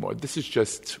yourself anymore. This is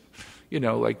just,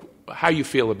 like how you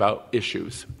feel about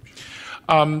issues.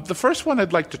 The first one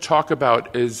I'd like to talk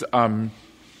about is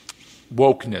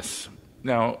wokeness.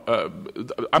 Now,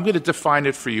 I'm going to define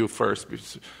it for you first,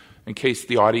 in case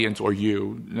the audience or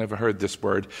you never heard this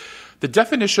word. The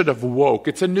definition of woke,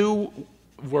 it's a new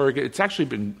word. It's actually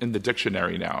been in the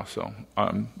dictionary now, so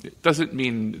it doesn't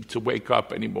mean to wake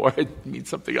up anymore. It means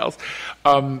something else.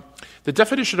 The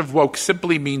definition of woke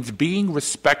simply means being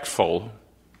respectful,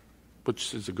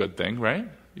 which is a good thing, right?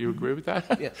 You agree with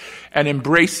that? Yes. And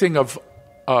embracing of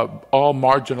all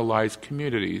marginalized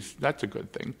communities. That's a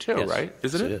good thing, too, yes. right?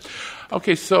 Isn't it? It is.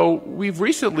 Okay, so we've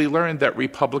recently learned that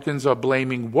Republicans are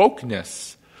blaming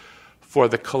wokeness for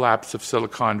the collapse of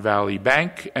Silicon Valley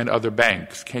Bank and other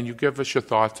banks. Can you give us your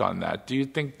thoughts on that? Do you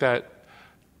think that,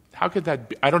 how could that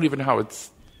be? I don't even know how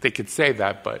they could say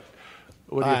that, but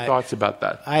what are your thoughts about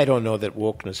that? I don't know that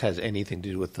wokeness has anything to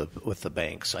do with the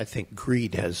banks. I think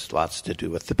greed has lots to do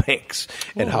with the banks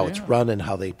and how it's run and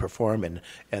how they perform and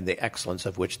the excellence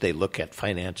of which they look at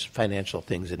financial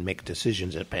things and make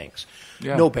decisions at banks.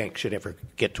 Yeah. No bank should ever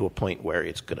get to a point where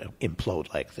it's going to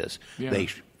implode like this. Yeah.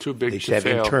 Too big they to should have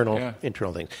fail.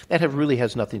 internal things. That really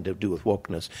has nothing to do with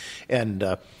wokeness.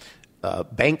 And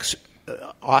banks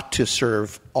ought to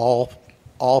serve all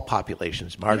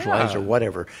populations, marginalized or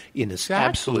whatever, in this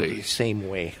absolutely same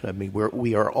way. I mean,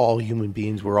 we are all human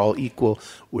beings. We're all equal.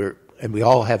 And we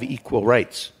all have equal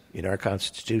rights in our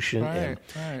Constitution. Right.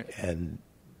 And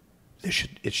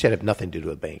it should have nothing to do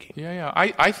with banking. Yeah.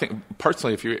 I think,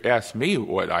 personally, if you ask me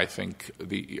what I think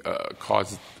the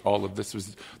caused all of this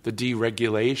was the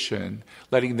deregulation,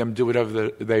 letting them do whatever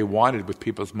they wanted with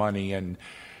people's money. And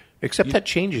except that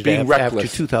changes being after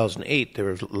reckless. 2008. There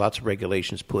were lots of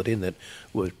regulations put in that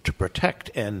were to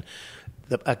protect. And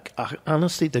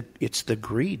honestly, it's the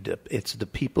greed. It's the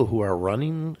people who are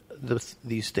running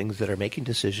these things that are making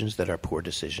decisions that are poor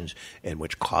decisions and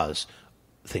which cause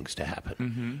things to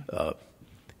happen.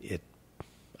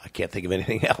 I can't think of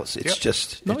anything else. It's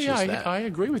just that. I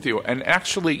agree with you. And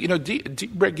actually,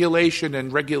 deregulation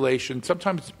and regulation,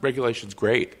 sometimes regulation's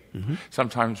great.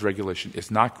 Sometimes regulation is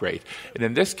not great. And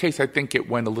in this case, I think it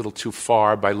went a little too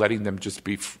far by letting them just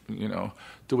be,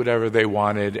 do whatever they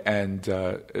wanted. And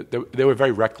they were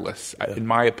very reckless, in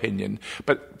my opinion.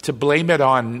 But to blame it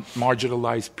on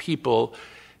marginalized people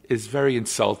is very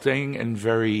insulting and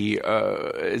very,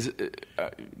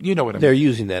 you know what I mean. They're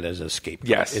using that as a scapegoat.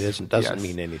 Yes. It doesn't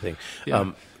mean anything.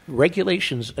 Yeah.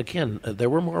 Regulations, again, there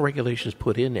were more regulations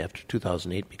put in after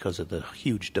 2008 because of the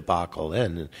huge debacle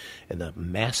then and the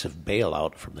massive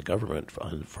bailout from the government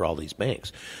for all these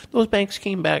banks. Those banks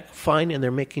came back fine, and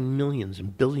they're making millions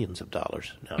and billions of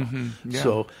dollars now.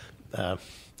 So,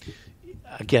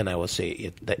 again, I will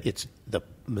say that it's the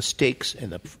mistakes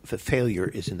and the failure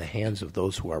is in the hands of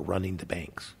those who are running the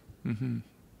banks.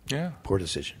 Yeah. Poor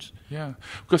decisions. Yeah.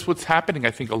 Because what's happening,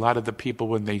 I think a lot of the people,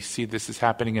 when they see this is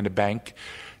happening in a bank,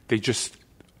 they just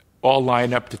all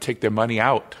line up to take their money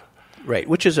out. Right,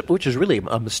 which is really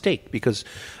a mistake because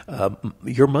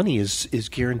your money is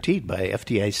guaranteed by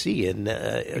FDIC, and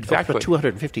Exactly. for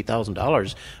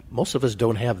 $250,000, most of us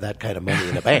don't have that kind of money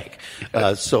in a bank.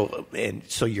 So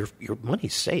your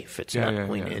money's safe. It's not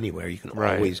going anywhere. You can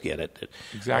always get it.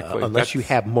 Exactly. Unless you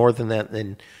have more than that,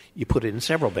 then you put it in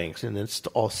several banks, and it's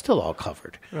still all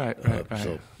covered. Right.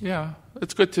 So yeah,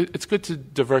 it's good to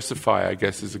diversify, I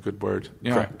guess, is a good word.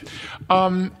 Yeah. Correct.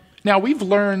 Now, we've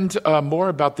learned more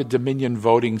about the Dominion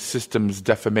voting system's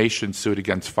defamation suit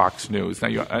against Fox News.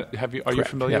 Now, are you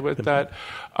familiar with that?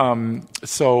 In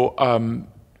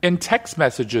text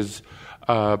messages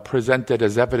presented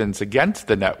as evidence against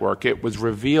the network, it was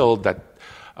revealed that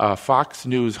Fox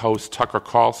News host Tucker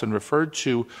Carlson referred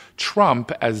to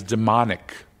Trump as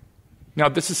demonic. Now,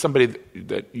 this is somebody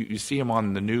that you see him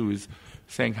on the news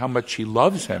saying how much he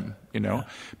loves him,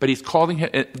 But he's calling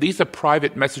him, these are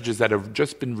private messages that have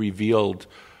just been revealed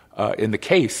in the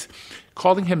case,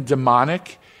 calling him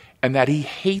demonic and that he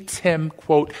hates him,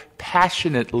 quote,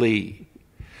 passionately.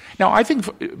 Now, I think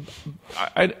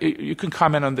you can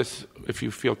comment on this if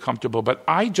you feel comfortable, but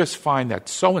I just find that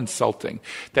so insulting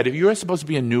that if you're supposed to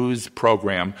be a news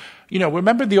program,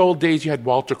 remember the old days you had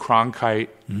Walter Cronkite?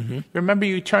 Remember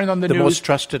you turned on the news? The most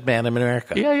trusted man in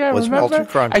America was remember? Walter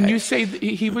Cronkite. And you say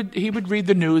he would read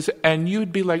the news, and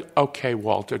you'd be like, okay,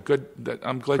 Walter, good.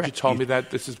 I'm glad you told me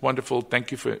that. This is wonderful. Thank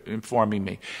you for informing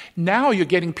me. Now you're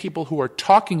getting people who are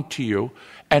talking to you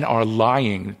and are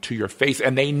lying to your face,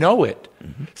 and they know it.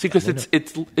 See, because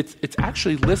it's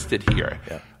actually listed here.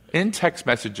 In text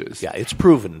messages. Yeah, it's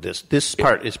proven. This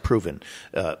part is proven.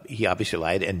 He obviously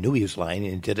lied and knew he was lying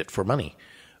and did it for money.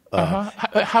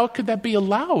 How could that be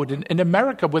allowed in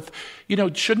America with,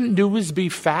 shouldn't news be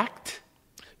fact?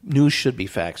 News should be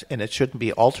facts, and it shouldn't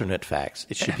be alternate facts.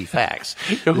 It should be facts.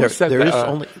 Who said there that? Is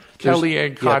only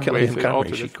Kellyanne Conway. Kellyanne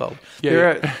Conway, she called.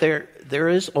 There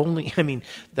is only. I mean,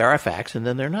 there are facts, and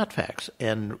then there are not facts.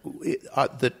 And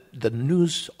the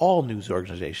news, all news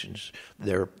organizations,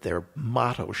 their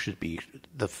motto should be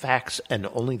the facts and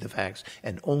only the facts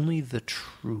and only the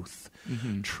truth.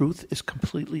 Truth is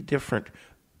completely different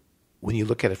when you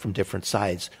look at it from different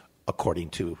sides,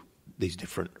 according to these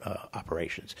different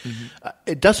operations.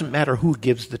 It doesn't matter who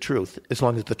gives the truth as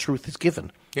long as the truth is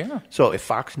given. Yeah. So if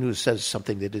Fox News says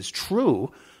something that is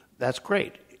true, that's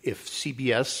great. If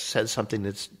CBS says something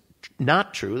that's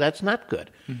not true, that's not good.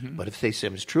 But if they say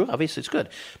it's true, obviously it's good.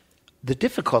 The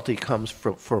difficulty comes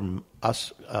from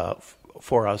us,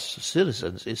 for us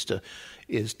citizens, is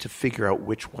to figure out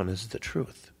which one is the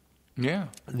truth. Yeah.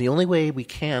 And the only way we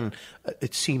can,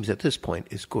 it seems at this point,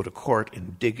 is go to court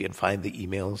and dig and find the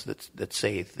emails that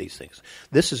say these things.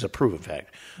 This is a proven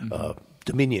fact.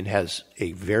 Dominion has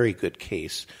a very good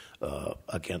case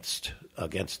against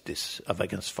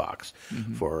Fox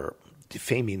for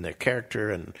defaming their character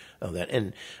and all that.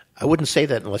 And I wouldn't say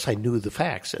that unless I knew the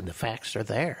facts, and the facts are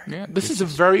there. Yeah,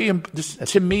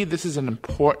 to me, this is an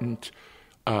important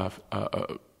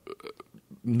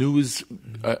news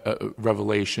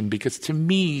revelation, because to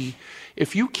me,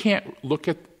 if you can't look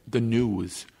at the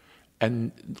news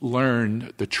and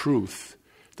learn the truth,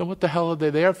 then what the hell are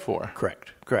they there for?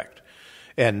 Correct.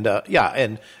 And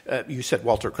you said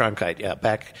Walter Cronkite. Yeah,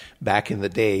 back in the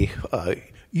day,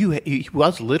 he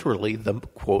was literally the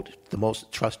quote the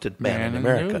most trusted man in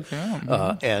America, news,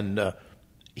 yeah. and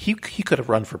he could have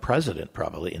run for president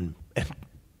probably and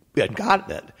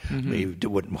gotten it. He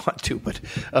wouldn't want to,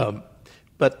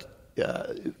 but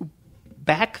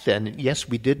back then, yes,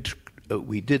 we did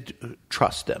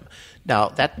trust them. Now,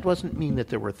 that doesn't mean that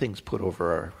there were things put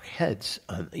over our heads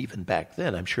even back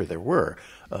then. I'm sure there were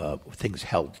things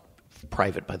held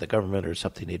private by the government or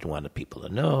something they didn't want people to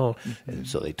know, and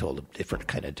so they told a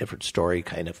different story,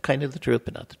 kind of the truth,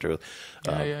 but not the truth.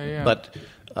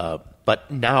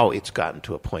 But now it's gotten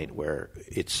to a point where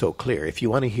it's so clear. If you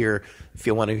want to hear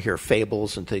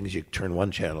fables and things, you turn one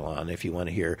channel on. If you want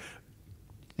to hear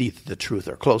either the truth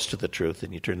or close to the truth,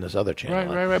 and you turn this other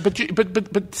channel on. Right.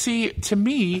 But see, to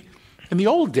me, in the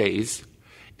old days,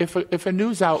 if a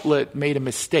news outlet made a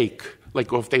mistake,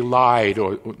 like or if they lied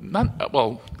or not,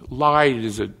 well, lied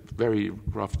is a very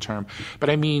rough term, but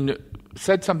I mean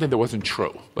said something that wasn't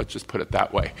true. Let's just put it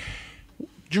that way. Do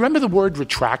you remember the word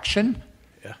retraction?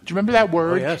 Yeah. Do you remember that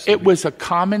word? Oh, yes. It was a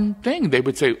common thing. They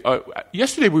would say,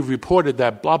 yesterday we reported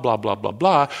that blah, blah, blah, blah,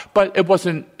 blah, but it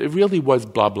really was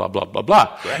blah, blah, blah, blah,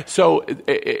 blah. Right. So,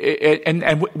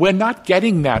 and we're not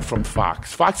getting that from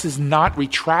Fox. Fox is not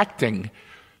retracting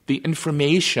the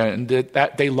information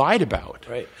that they lied about.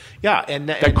 Right. Yeah. And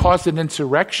that caused an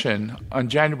insurrection on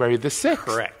January the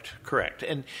 6th. Correct.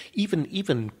 And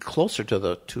even closer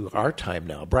to our time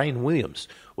now, Brian Williams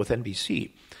with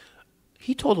NBC,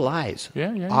 he told lies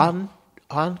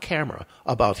on camera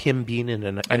about him being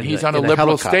and he's on a liberal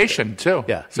helicopter station too.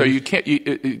 Yeah. So you can't.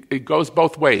 It goes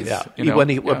both ways. Yeah. You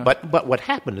know? But what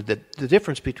happened? The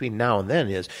difference between now and then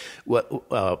is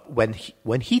when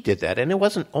he did that, and it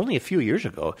wasn't only a few years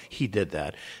ago. He did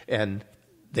that, and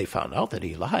they found out that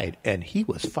he lied, and he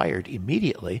was fired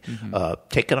immediately,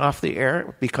 taken off the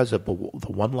air because of the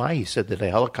one lie. He said that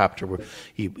a helicopter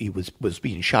he was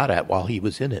being shot at while he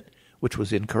was in it, which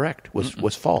was incorrect,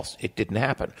 was false. It didn't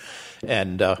happen.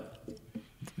 And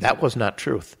that was not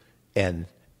truth. And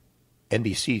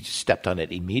NBC stepped on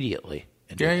it immediately.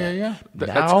 Yeah.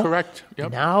 That's correct.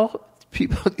 Yep. Now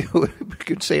people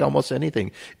could say almost anything.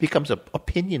 It becomes an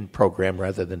opinion program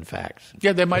rather than facts.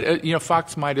 Yeah, they might.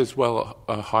 Fox might as well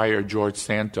hire George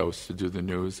Santos to do the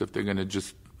news if they're going to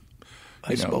just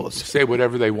I suppose say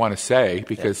whatever they want to say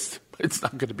because it's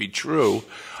not going to be true.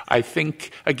 I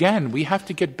think, again, we have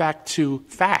to get back to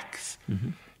facts.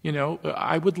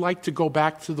 I would like to go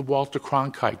back to the Walter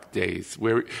Cronkite days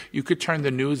where you could turn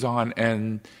the news on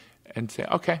and say,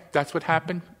 okay, that's what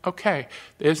happened. Okay.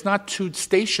 There's not two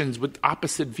stations with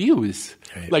opposite views.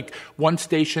 Right. Like one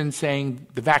station saying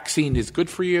the vaccine is good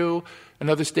for you,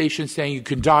 another station saying you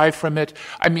can die from it.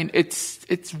 I mean, it's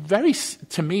very,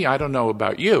 to me, I don't know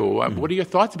about you. What are your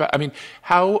thoughts about,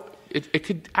 how it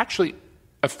could actually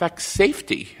affect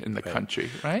safety in the country,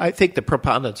 right? I think the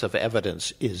preponderance of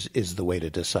evidence is the way to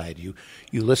decide. You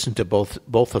listen to both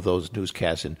of those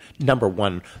newscasts, and number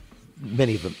one,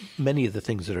 many of the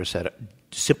things that are said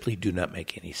simply do not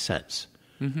make any sense.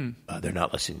 They're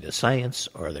not listening to science,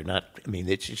 or they're not.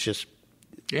 It's just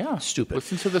stupid.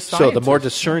 Listen to the So science. the more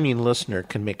discerning listener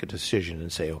can make a decision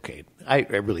and say, okay, I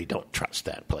really don't trust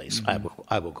that place.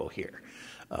 I will go here,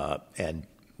 and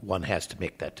one has to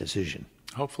make that decision.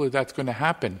 Hopefully that's going to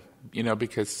happen,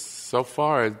 because so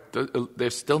far they're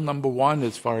still number one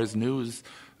as far as news,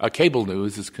 cable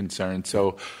news is concerned.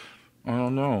 So I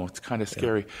don't know. It's kind of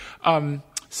scary.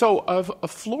 So a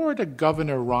Florida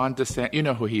Governor, Ron DeSantis, you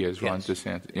know who he is, Ron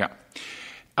DeSantis, yeah.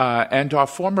 And our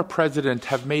former president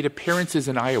have made appearances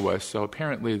in Iowa, so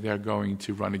apparently they're going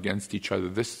to run against each other.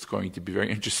 This is going to be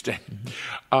very interesting.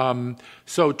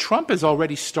 So Trump is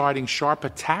already starting sharp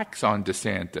attacks on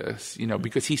DeSantis,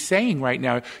 because he's saying right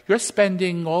now, you're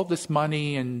spending all this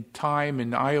money and time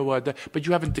in Iowa, but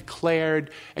you haven't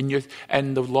declared, and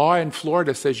the law in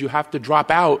Florida says you have to drop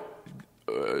out,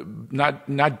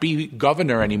 not be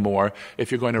governor anymore if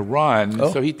you're going to run.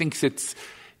 Oh. So he thinks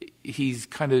he's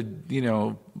kind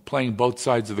of, playing both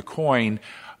sides of the coin.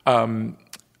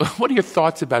 What are your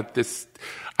thoughts about this?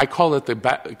 I call it the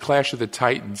clash of the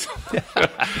Titans.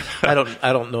 I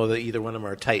don't know that either one of them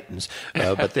are Titans,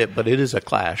 but it is a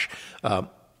clash.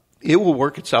 It will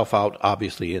work itself out,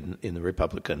 obviously, in the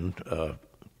Republican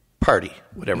Party,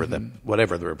 whatever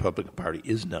the Republican Party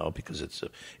is now, because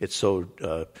it's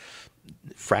so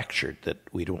fractured that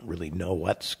we don't really know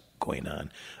what's going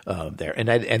on there,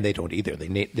 and they don't either. They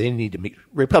need to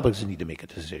Republicans need to make a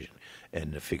decision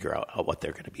and figure out what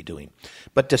they're going to be doing.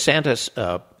 But DeSantis,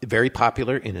 very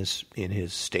popular in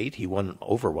his state. He won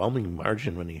overwhelming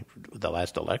margin the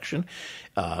last election.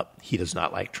 He does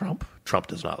not like Trump. Trump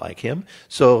does not like him.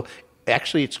 So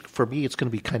actually, for me, it's going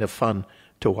to be kind of fun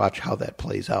to watch how that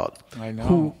plays out. I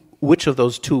know. Which of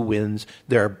those two wins?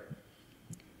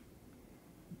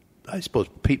 I suppose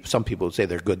some people would say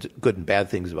there are good and bad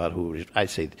things about who. I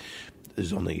say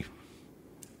there's only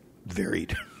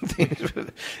varied things.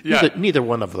 Neither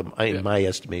one of them, in my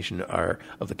estimation, are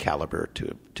of the caliber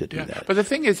to do that. But the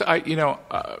thing is,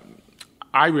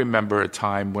 I remember a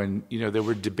time when there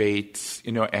were debates,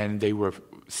 and they were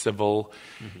civil.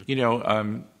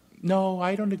 No,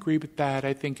 I don't agree with that.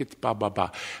 I think it's blah blah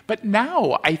blah. But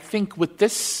now I think with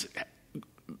this,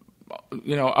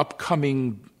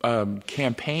 upcoming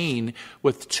campaign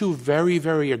with two very,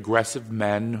 very aggressive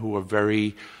men who are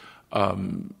very.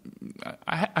 I'm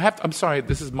sorry,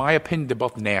 this is my opinion, they're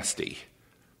both nasty.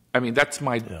 I mean, that's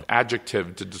my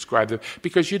adjective to describe them.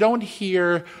 Because you don't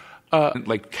hear,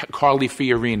 like Carly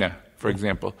Fiorina, for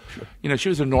example. Sure. She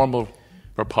was a normal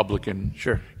Republican.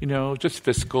 Sure. Just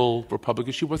fiscal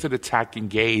Republican. She wasn't attacking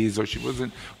gays, or she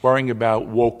wasn't worrying about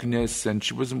wokeness, and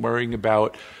she wasn't worrying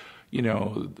about,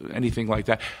 anything like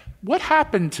that. What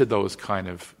happened to those kind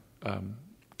of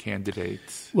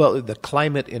candidates? Well, the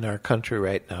climate in our country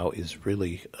right now is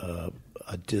really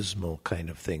a dismal kind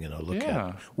of thing, look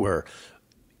at where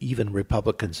even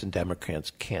Republicans and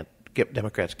Democrats can't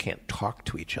talk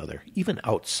to each other, even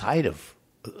outside of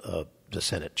the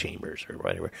Senate chambers or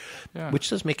whatever, which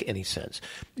doesn't make any sense.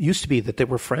 It used to be that they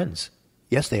were friends.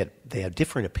 Yes, they had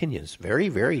different opinions, very,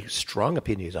 very strong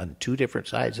opinions on two different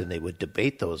sides, and they would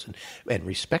debate those and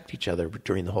respect each other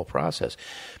during the whole process.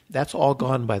 That's all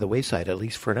gone by the wayside, at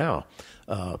least for now.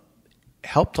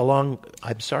 Helped along,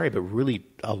 I'm sorry, but really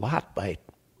a lot by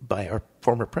our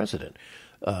former president,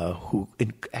 who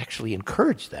actually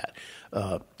encouraged that.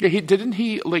 I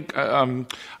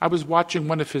was watching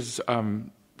one of his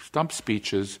stump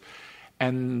speeches,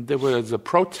 and there was a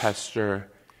protester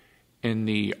in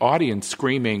the audience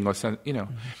screaming or something,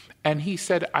 and he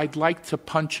said, "I'd like to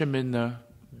punch him in the,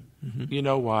 you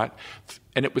know what?"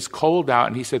 And it was cold out,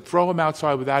 and he said, "Throw him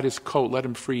outside without his coat, let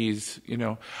him freeze."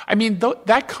 I mean,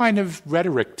 that kind of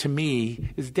rhetoric to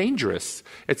me is dangerous.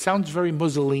 It sounds very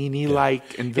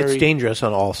Mussolini-like and very. It's dangerous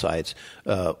on all sides.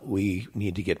 We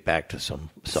need to get back to some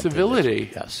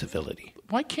civility. Civility.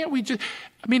 Why can't we just?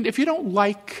 I mean, if you don't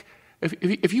like,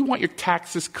 if you want your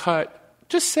taxes cut,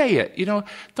 just say it.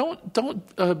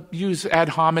 Don't use ad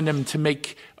hominem to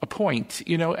make a point.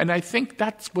 And I think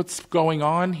that's what's going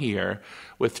on here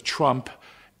with Trump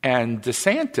and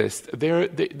DeSantis.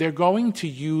 They're going to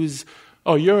use,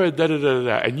 you're a da da da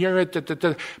da, and you're a da da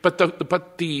da,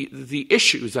 but the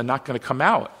issues are not going to come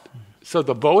out. So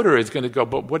the voter is going to go,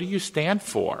 but what do you stand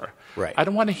for? Right. I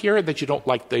don't want to hear that you don't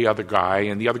like the other guy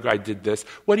and the other guy did this.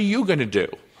 What are you going to do?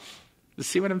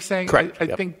 See what I'm saying? Correct. I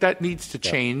think that needs to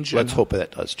change. Let's hope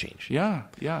that does change. Yeah.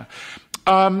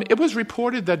 It was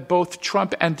reported that both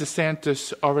Trump and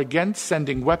DeSantis are against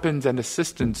sending weapons and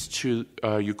assistance to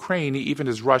Ukraine, even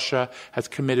as Russia has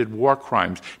committed war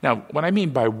crimes. Now, what I mean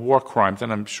by war crimes,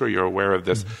 and I'm sure you're aware of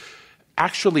this,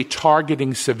 actually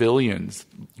targeting civilians,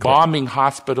 bombing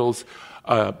hospitals,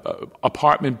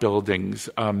 apartment buildings,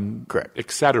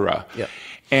 et cetera. Yeah.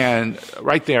 And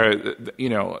right there,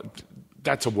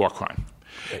 that's a war crime.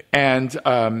 Right.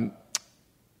 And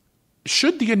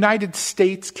should the United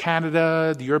States,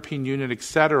 Canada, the European Union, et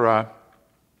cetera,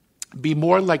 be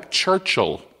more like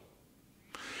Churchill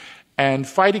and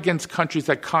fight against countries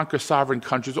that conquer sovereign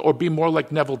countries, or be more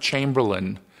like Neville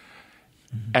Chamberlain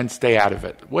and stay out of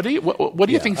it? What do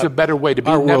you think is a better way to be?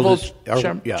 Neville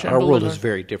Chamberlain? Our world is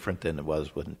very different than it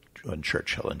was when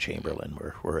Churchill and Chamberlain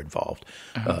were involved.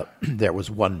 There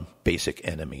was one basic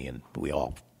enemy, and we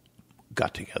all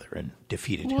got together and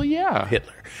defeated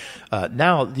Hitler.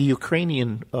 Now the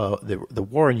Ukrainian, the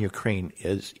war in Ukraine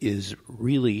is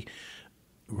really,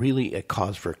 really a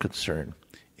cause for concern,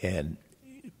 and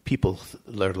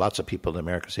there are lots of people in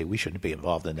America say we shouldn't be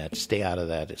involved in that. Stay out of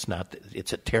that.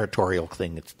 It's a territorial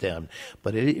thing. It's them,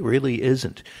 but it really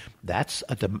isn't. That's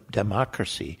a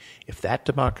democracy. If that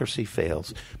democracy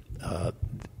fails,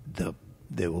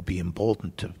 they will be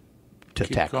emboldened to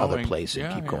attack other places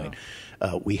and keep going.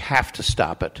 We have to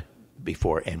stop it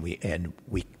before, and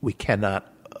we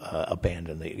cannot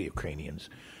abandon the Ukrainians.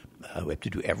 We have to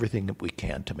do everything that we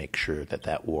can to make sure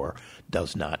that war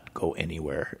does not go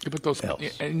anywhere else.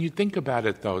 And you think about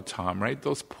it, though, Tom, right?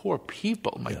 Those poor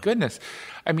people, my goodness.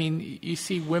 I mean, you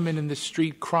see women in the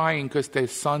street crying because their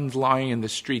son's lying in the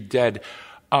street dead.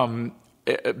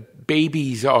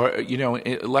 babies are,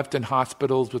 left in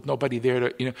hospitals with nobody there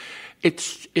to,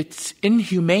 it's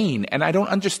inhumane. And I don't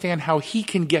understand how he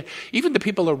can get, even the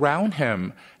people around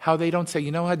him, how they don't say,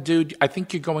 you know what, dude, I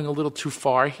think you're going a little too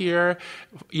far here.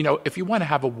 If you want to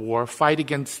have a war, fight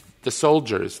against the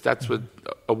soldiers. That's what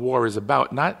a war is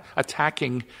about, not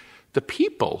attacking the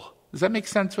people. Does that make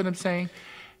sense what I'm saying?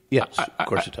 Yes, of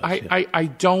course it does.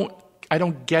 I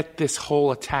don't get this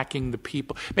whole attacking the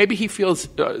people. Maybe he feels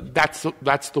that's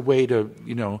the way to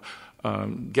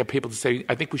get people to say,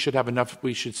 I think we should have enough.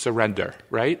 We should surrender,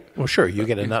 right? Well, sure. You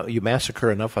get enough. You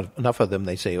massacre enough of them.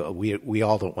 They say we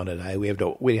all don't want to die.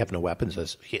 We have no weapons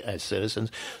as citizens.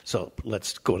 So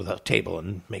let's go to the table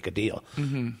and make a deal.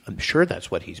 Mm-hmm. I'm sure that's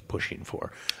what he's pushing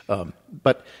for.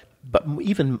 But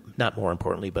even not more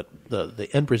importantly, but the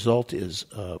end result is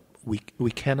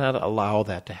we cannot allow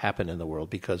that to happen in the world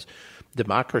because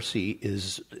democracy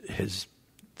is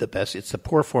the best. It's the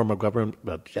poor form of government,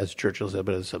 as Churchill said,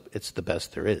 but it's the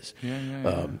best there is.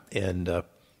 And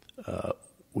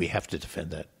we have to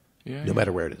defend that, no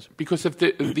matter where it is. Because if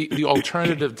the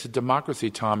alternative to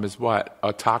democracy, Tom, is what?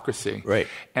 Autocracy. Right.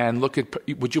 And look at,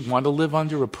 would you want to live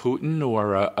under a Putin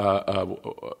or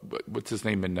what's his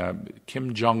name,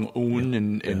 Kim Jong-un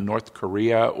in North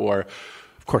Korea, or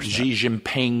of course Xi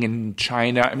Jinping in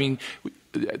China? I mean,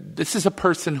 this is a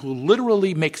person who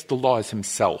literally makes the laws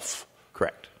himself.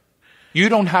 Correct. You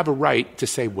don't have a right to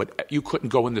say what you couldn't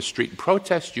go in the street and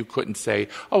protest. You couldn't say,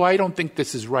 "Oh, I don't think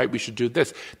this is right. We should do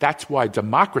this." That's why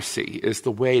democracy is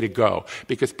the way to go,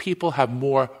 because people have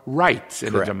more rights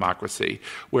in a democracy,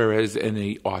 whereas in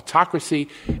an autocracy,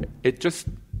 it's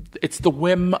the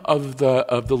whim of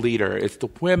the leader. It's the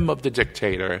whim of the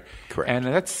dictator. Correct. And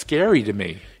that's scary to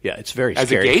me. Yeah, it's very as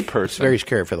scary. A gay person. It's very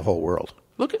scary for the whole world.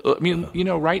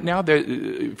 Right now,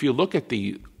 if you look at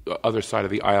the other side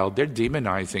of the aisle, they're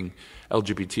demonizing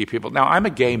LGBT people. Now, I'm a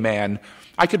gay man.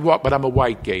 I could walk, but I'm a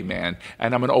white gay man,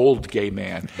 and I'm an old gay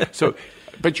man. So,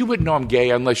 but you wouldn't know I'm gay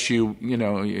unless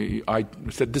I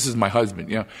said, this is my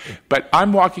husband, But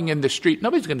I'm walking in the street.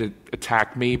 Nobody's going to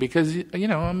attack me because,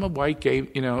 I'm a white gay,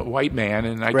 white man,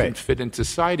 and I can fit in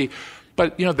society.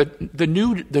 But the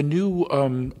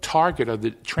new target are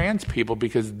the trans people,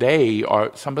 because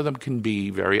some of them can be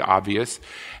very obvious,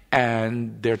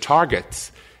 and they're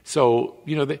targets. So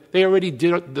they already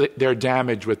did their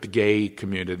damage with the gay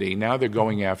community. Now they're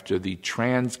going after the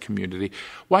trans community.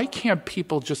 Why can't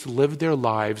people just live their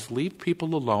lives, leave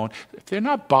people alone if they're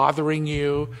not bothering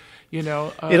you? It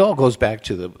all goes back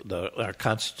to our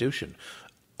Constitution.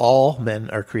 All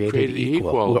men are created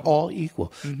equal. We're all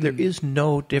equal. Mm-hmm. There is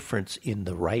no difference in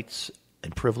the rights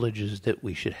and privileges that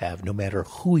we should have, no matter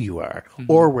who you are,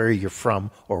 or where you're from,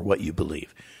 or what you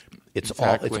believe. It's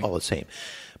all the same.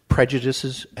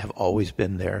 Prejudices have always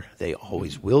been there. They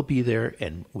always will be there,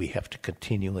 and we have to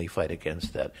continually fight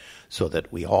against that so that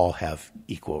we all have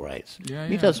equal rights.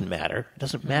 It doesn't matter. It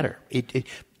doesn't matter.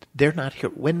 They're not here.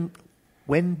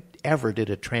 Whenever did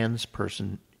a trans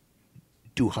person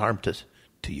do harm to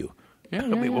you?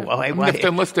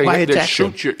 Unless they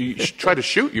shoot you, try to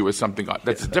shoot you or something.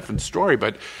 That's a different story.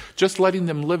 But just letting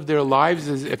them live their lives,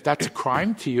 if that's a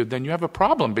crime to you, then you have a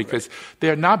problem, because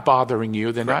they're not bothering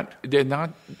you. They're not doing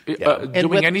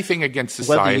anything against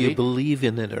society. Whether you believe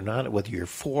in it or not, whether you're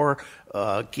for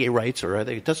gay rights or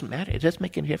other, it doesn't matter. It doesn't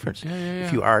make any difference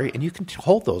if you are, and you can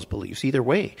hold those beliefs either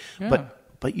way.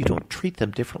 But you don't treat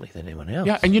them differently than anyone else.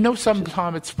 Yeah, and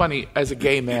sometimes it's funny. As a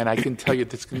gay man, I can tell you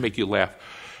this can make you laugh.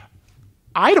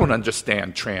 I don't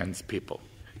understand trans people.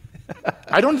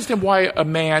 I don't understand why a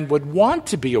man would want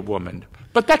to be a woman.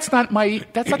 But that's not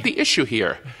the issue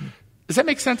here. Does that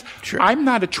make sense? Sure. I'm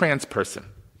not a trans person,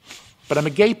 but I'm a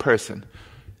gay person.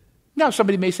 Now,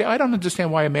 somebody may say, I don't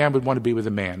understand why a man would want to be with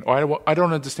a man, or I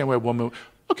don't understand why a woman.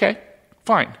 Okay,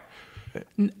 fine.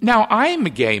 Now, I'm a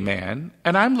gay man,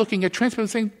 and I'm looking at trans people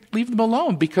saying, leave them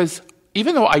alone, because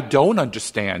even though I don't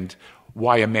understand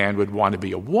why a man would want to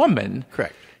be a woman,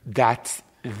 correct, that's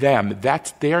them.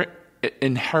 That's their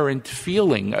inherent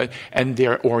feeling and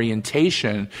their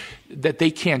orientation that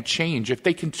they can't change. If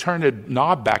they can turn a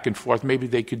knob back and forth, maybe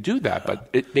they could do that,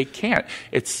 but they can't.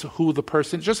 It's who the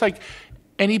person, just like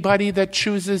anybody that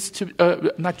chooses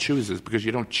to, not chooses because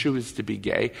you don't choose to be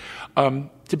gay,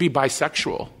 to be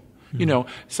bisexual. Mm-hmm.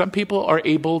 Some people are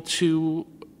able to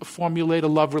formulate a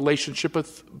love relationship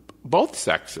with both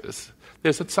sexes.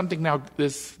 There's something now,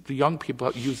 the young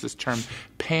people use this term,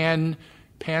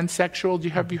 pansexual.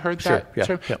 Have you heard that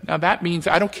term? Yeah. Now that means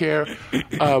I don't care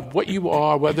what you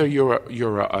are, whether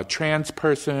you're a trans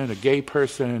person, a gay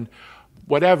person,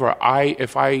 whatever.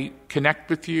 If I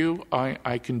connect with you,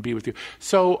 I can be with you.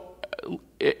 So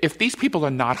if these people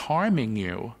are not harming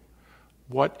you,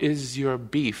 What is your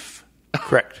beef?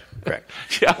 Correct.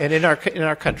 Yeah. And in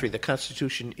our country, the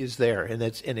Constitution is there, and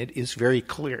it is very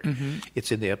clear. Mm-hmm.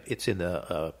 It's in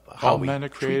the how all we men are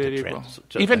created treat the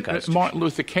equal. Even Martin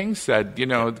Luther King said,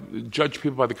 judge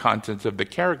people by the contents of the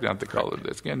character, not the color of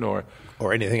their skin, or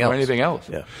anything else. Or anything else.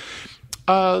 Yeah.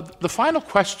 The final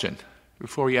question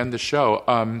before we end the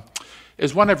show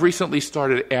is one I've recently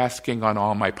started asking on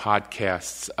all my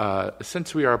podcasts.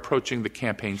 Since we are approaching the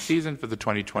campaign season for the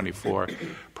 2024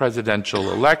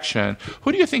 presidential election,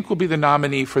 who do you think will be the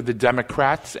nominee for the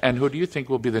Democrats, and who do you think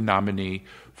will be the nominee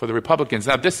for the Republicans?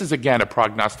 Now, this is, again, a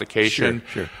prognostication.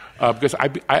 Sure. Because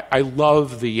I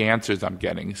love the answers I'm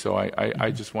getting, so I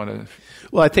just want to...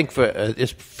 Well, I think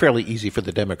it's fairly easy for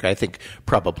the Democrat. I think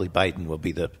probably Biden will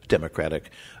be the Democratic.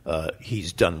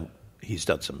 He's done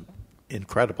some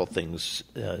incredible things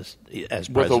as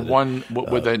president.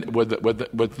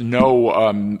 With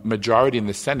no majority in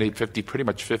the Senate, pretty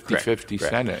much 50-50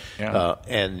 Senate. Yeah.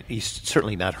 And he's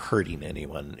certainly not hurting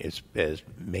anyone. Is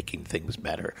making things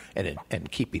better and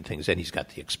keeping things. And he's got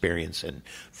the experience in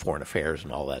foreign affairs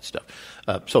and all that stuff.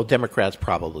 So Democrats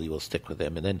probably will stick with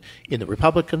him. And then in the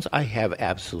Republicans, I have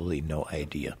absolutely no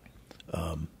idea.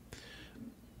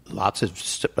 Lots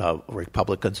of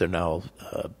Republicans are now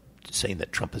saying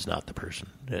that Trump is not the person,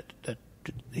 that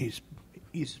he's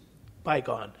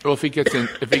bygone. Well, if he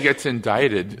gets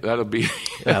indicted, that'll be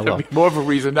more of a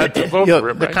reason not to vote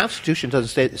for him. The right? Constitution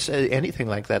doesn't say anything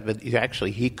like that, but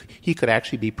he could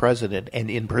actually be president and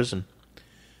in prison.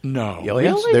 No,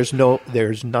 really? There's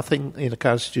nothing in the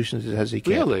Constitution that says he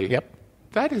can't. Really? Yep.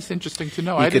 That is interesting to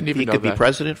know. I didn't even know that. He could be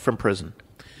president from prison.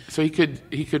 So he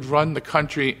could run the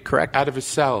country out of his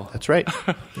cell. That's right.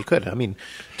 He could. I mean,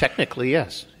 technically,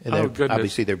 yes. And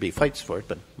obviously, there'd be fights for it,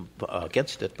 but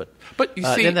against it. But you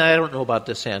see, and I don't know about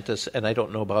DeSantis, and I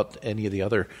don't know about any of the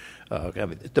other.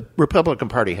 The Republican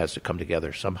Party has to come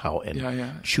together somehow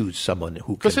and choose someone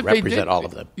who can represent all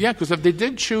of them. Yeah, because if they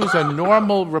did choose a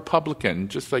normal Republican,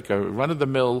 just like a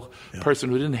run-of-the-mill person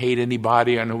who didn't hate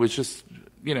anybody and who was just,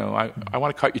 I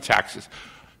want to cut your taxes,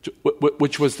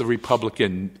 which was the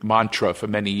Republican mantra for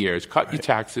many years. Cut your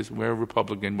taxes. We're a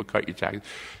Republican. We'll cut your taxes.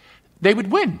 They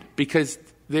would win because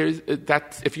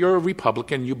if you're a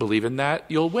Republican, you believe in that,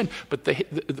 you'll win. But the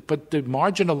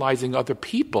marginalizing other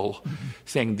people,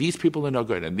 saying these people are no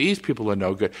good and these people are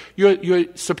no good, you're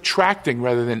subtracting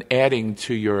rather than adding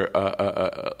to your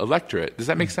electorate. Does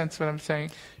that make sense? What I'm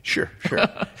saying? Sure.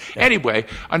 Anyway,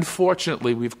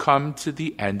 unfortunately, we've come to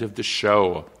the end of the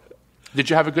show. Did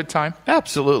you have a good time?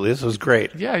 Absolutely. This was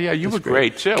great. Yeah, you were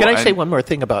great too. Can I say one more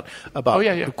thing about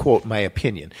quote, my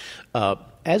opinion?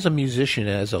 As a musician,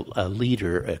 as a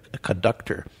leader, a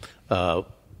conductor, I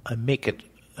make it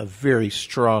a very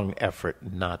strong effort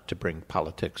not to bring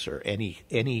politics or any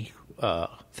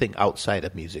thing outside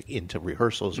of music into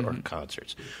rehearsals or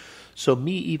concerts. So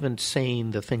me even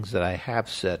saying the things that I have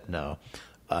said now,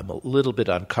 I'm a little bit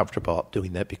uncomfortable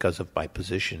doing that because of my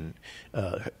position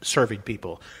serving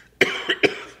people.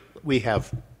 We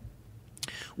have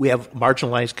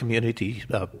marginalized community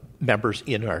members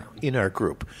in our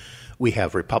group. We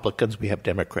have Republicans. We have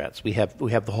Democrats. We have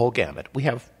the whole gamut. We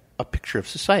have a picture of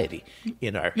society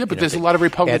in our. Yeah, but there's a lot of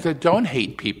Republicans that don't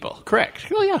hate people.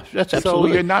 Correct. Well, yeah, that's absolutely.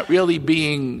 So you're not really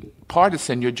being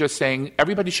partisan. You're just saying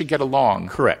everybody should get along.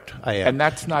 Correct. I am, and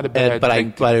that's not a bad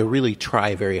thing. But I really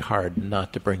try very hard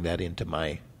not to bring that into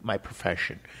my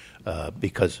profession.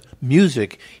 Because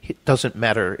music, it doesn't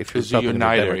matter if you're Republican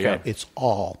or Democrat.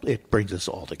 It brings us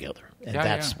all together, and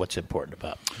that's what's important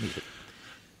about music.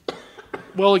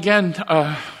 Well, again,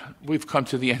 we've come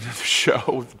to the end of the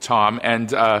show, Tom,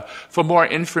 and for more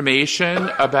information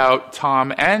about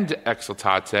Tom and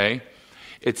Exultate,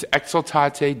 it's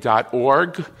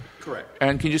exultate.org. Correct.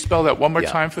 And can you spell that one more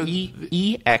time for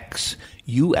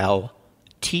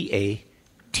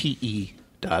EXULTATE.org.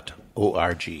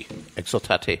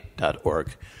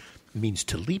 Exultate.org means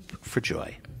to leap for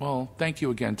joy. Well, thank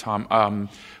you again, Tom.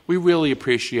 We really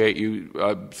appreciate you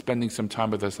spending some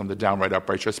time with us on the Downright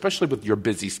Upright Show, especially with your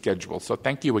busy schedule. So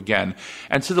thank you again.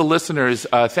 And to the listeners,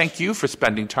 thank you for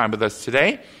spending time with us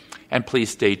today. And please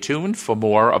stay tuned for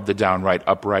more of the Downright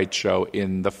Upright Show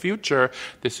in the future.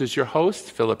 This is your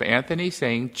host, Philip Anthony,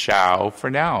 saying ciao for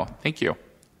now. Thank you.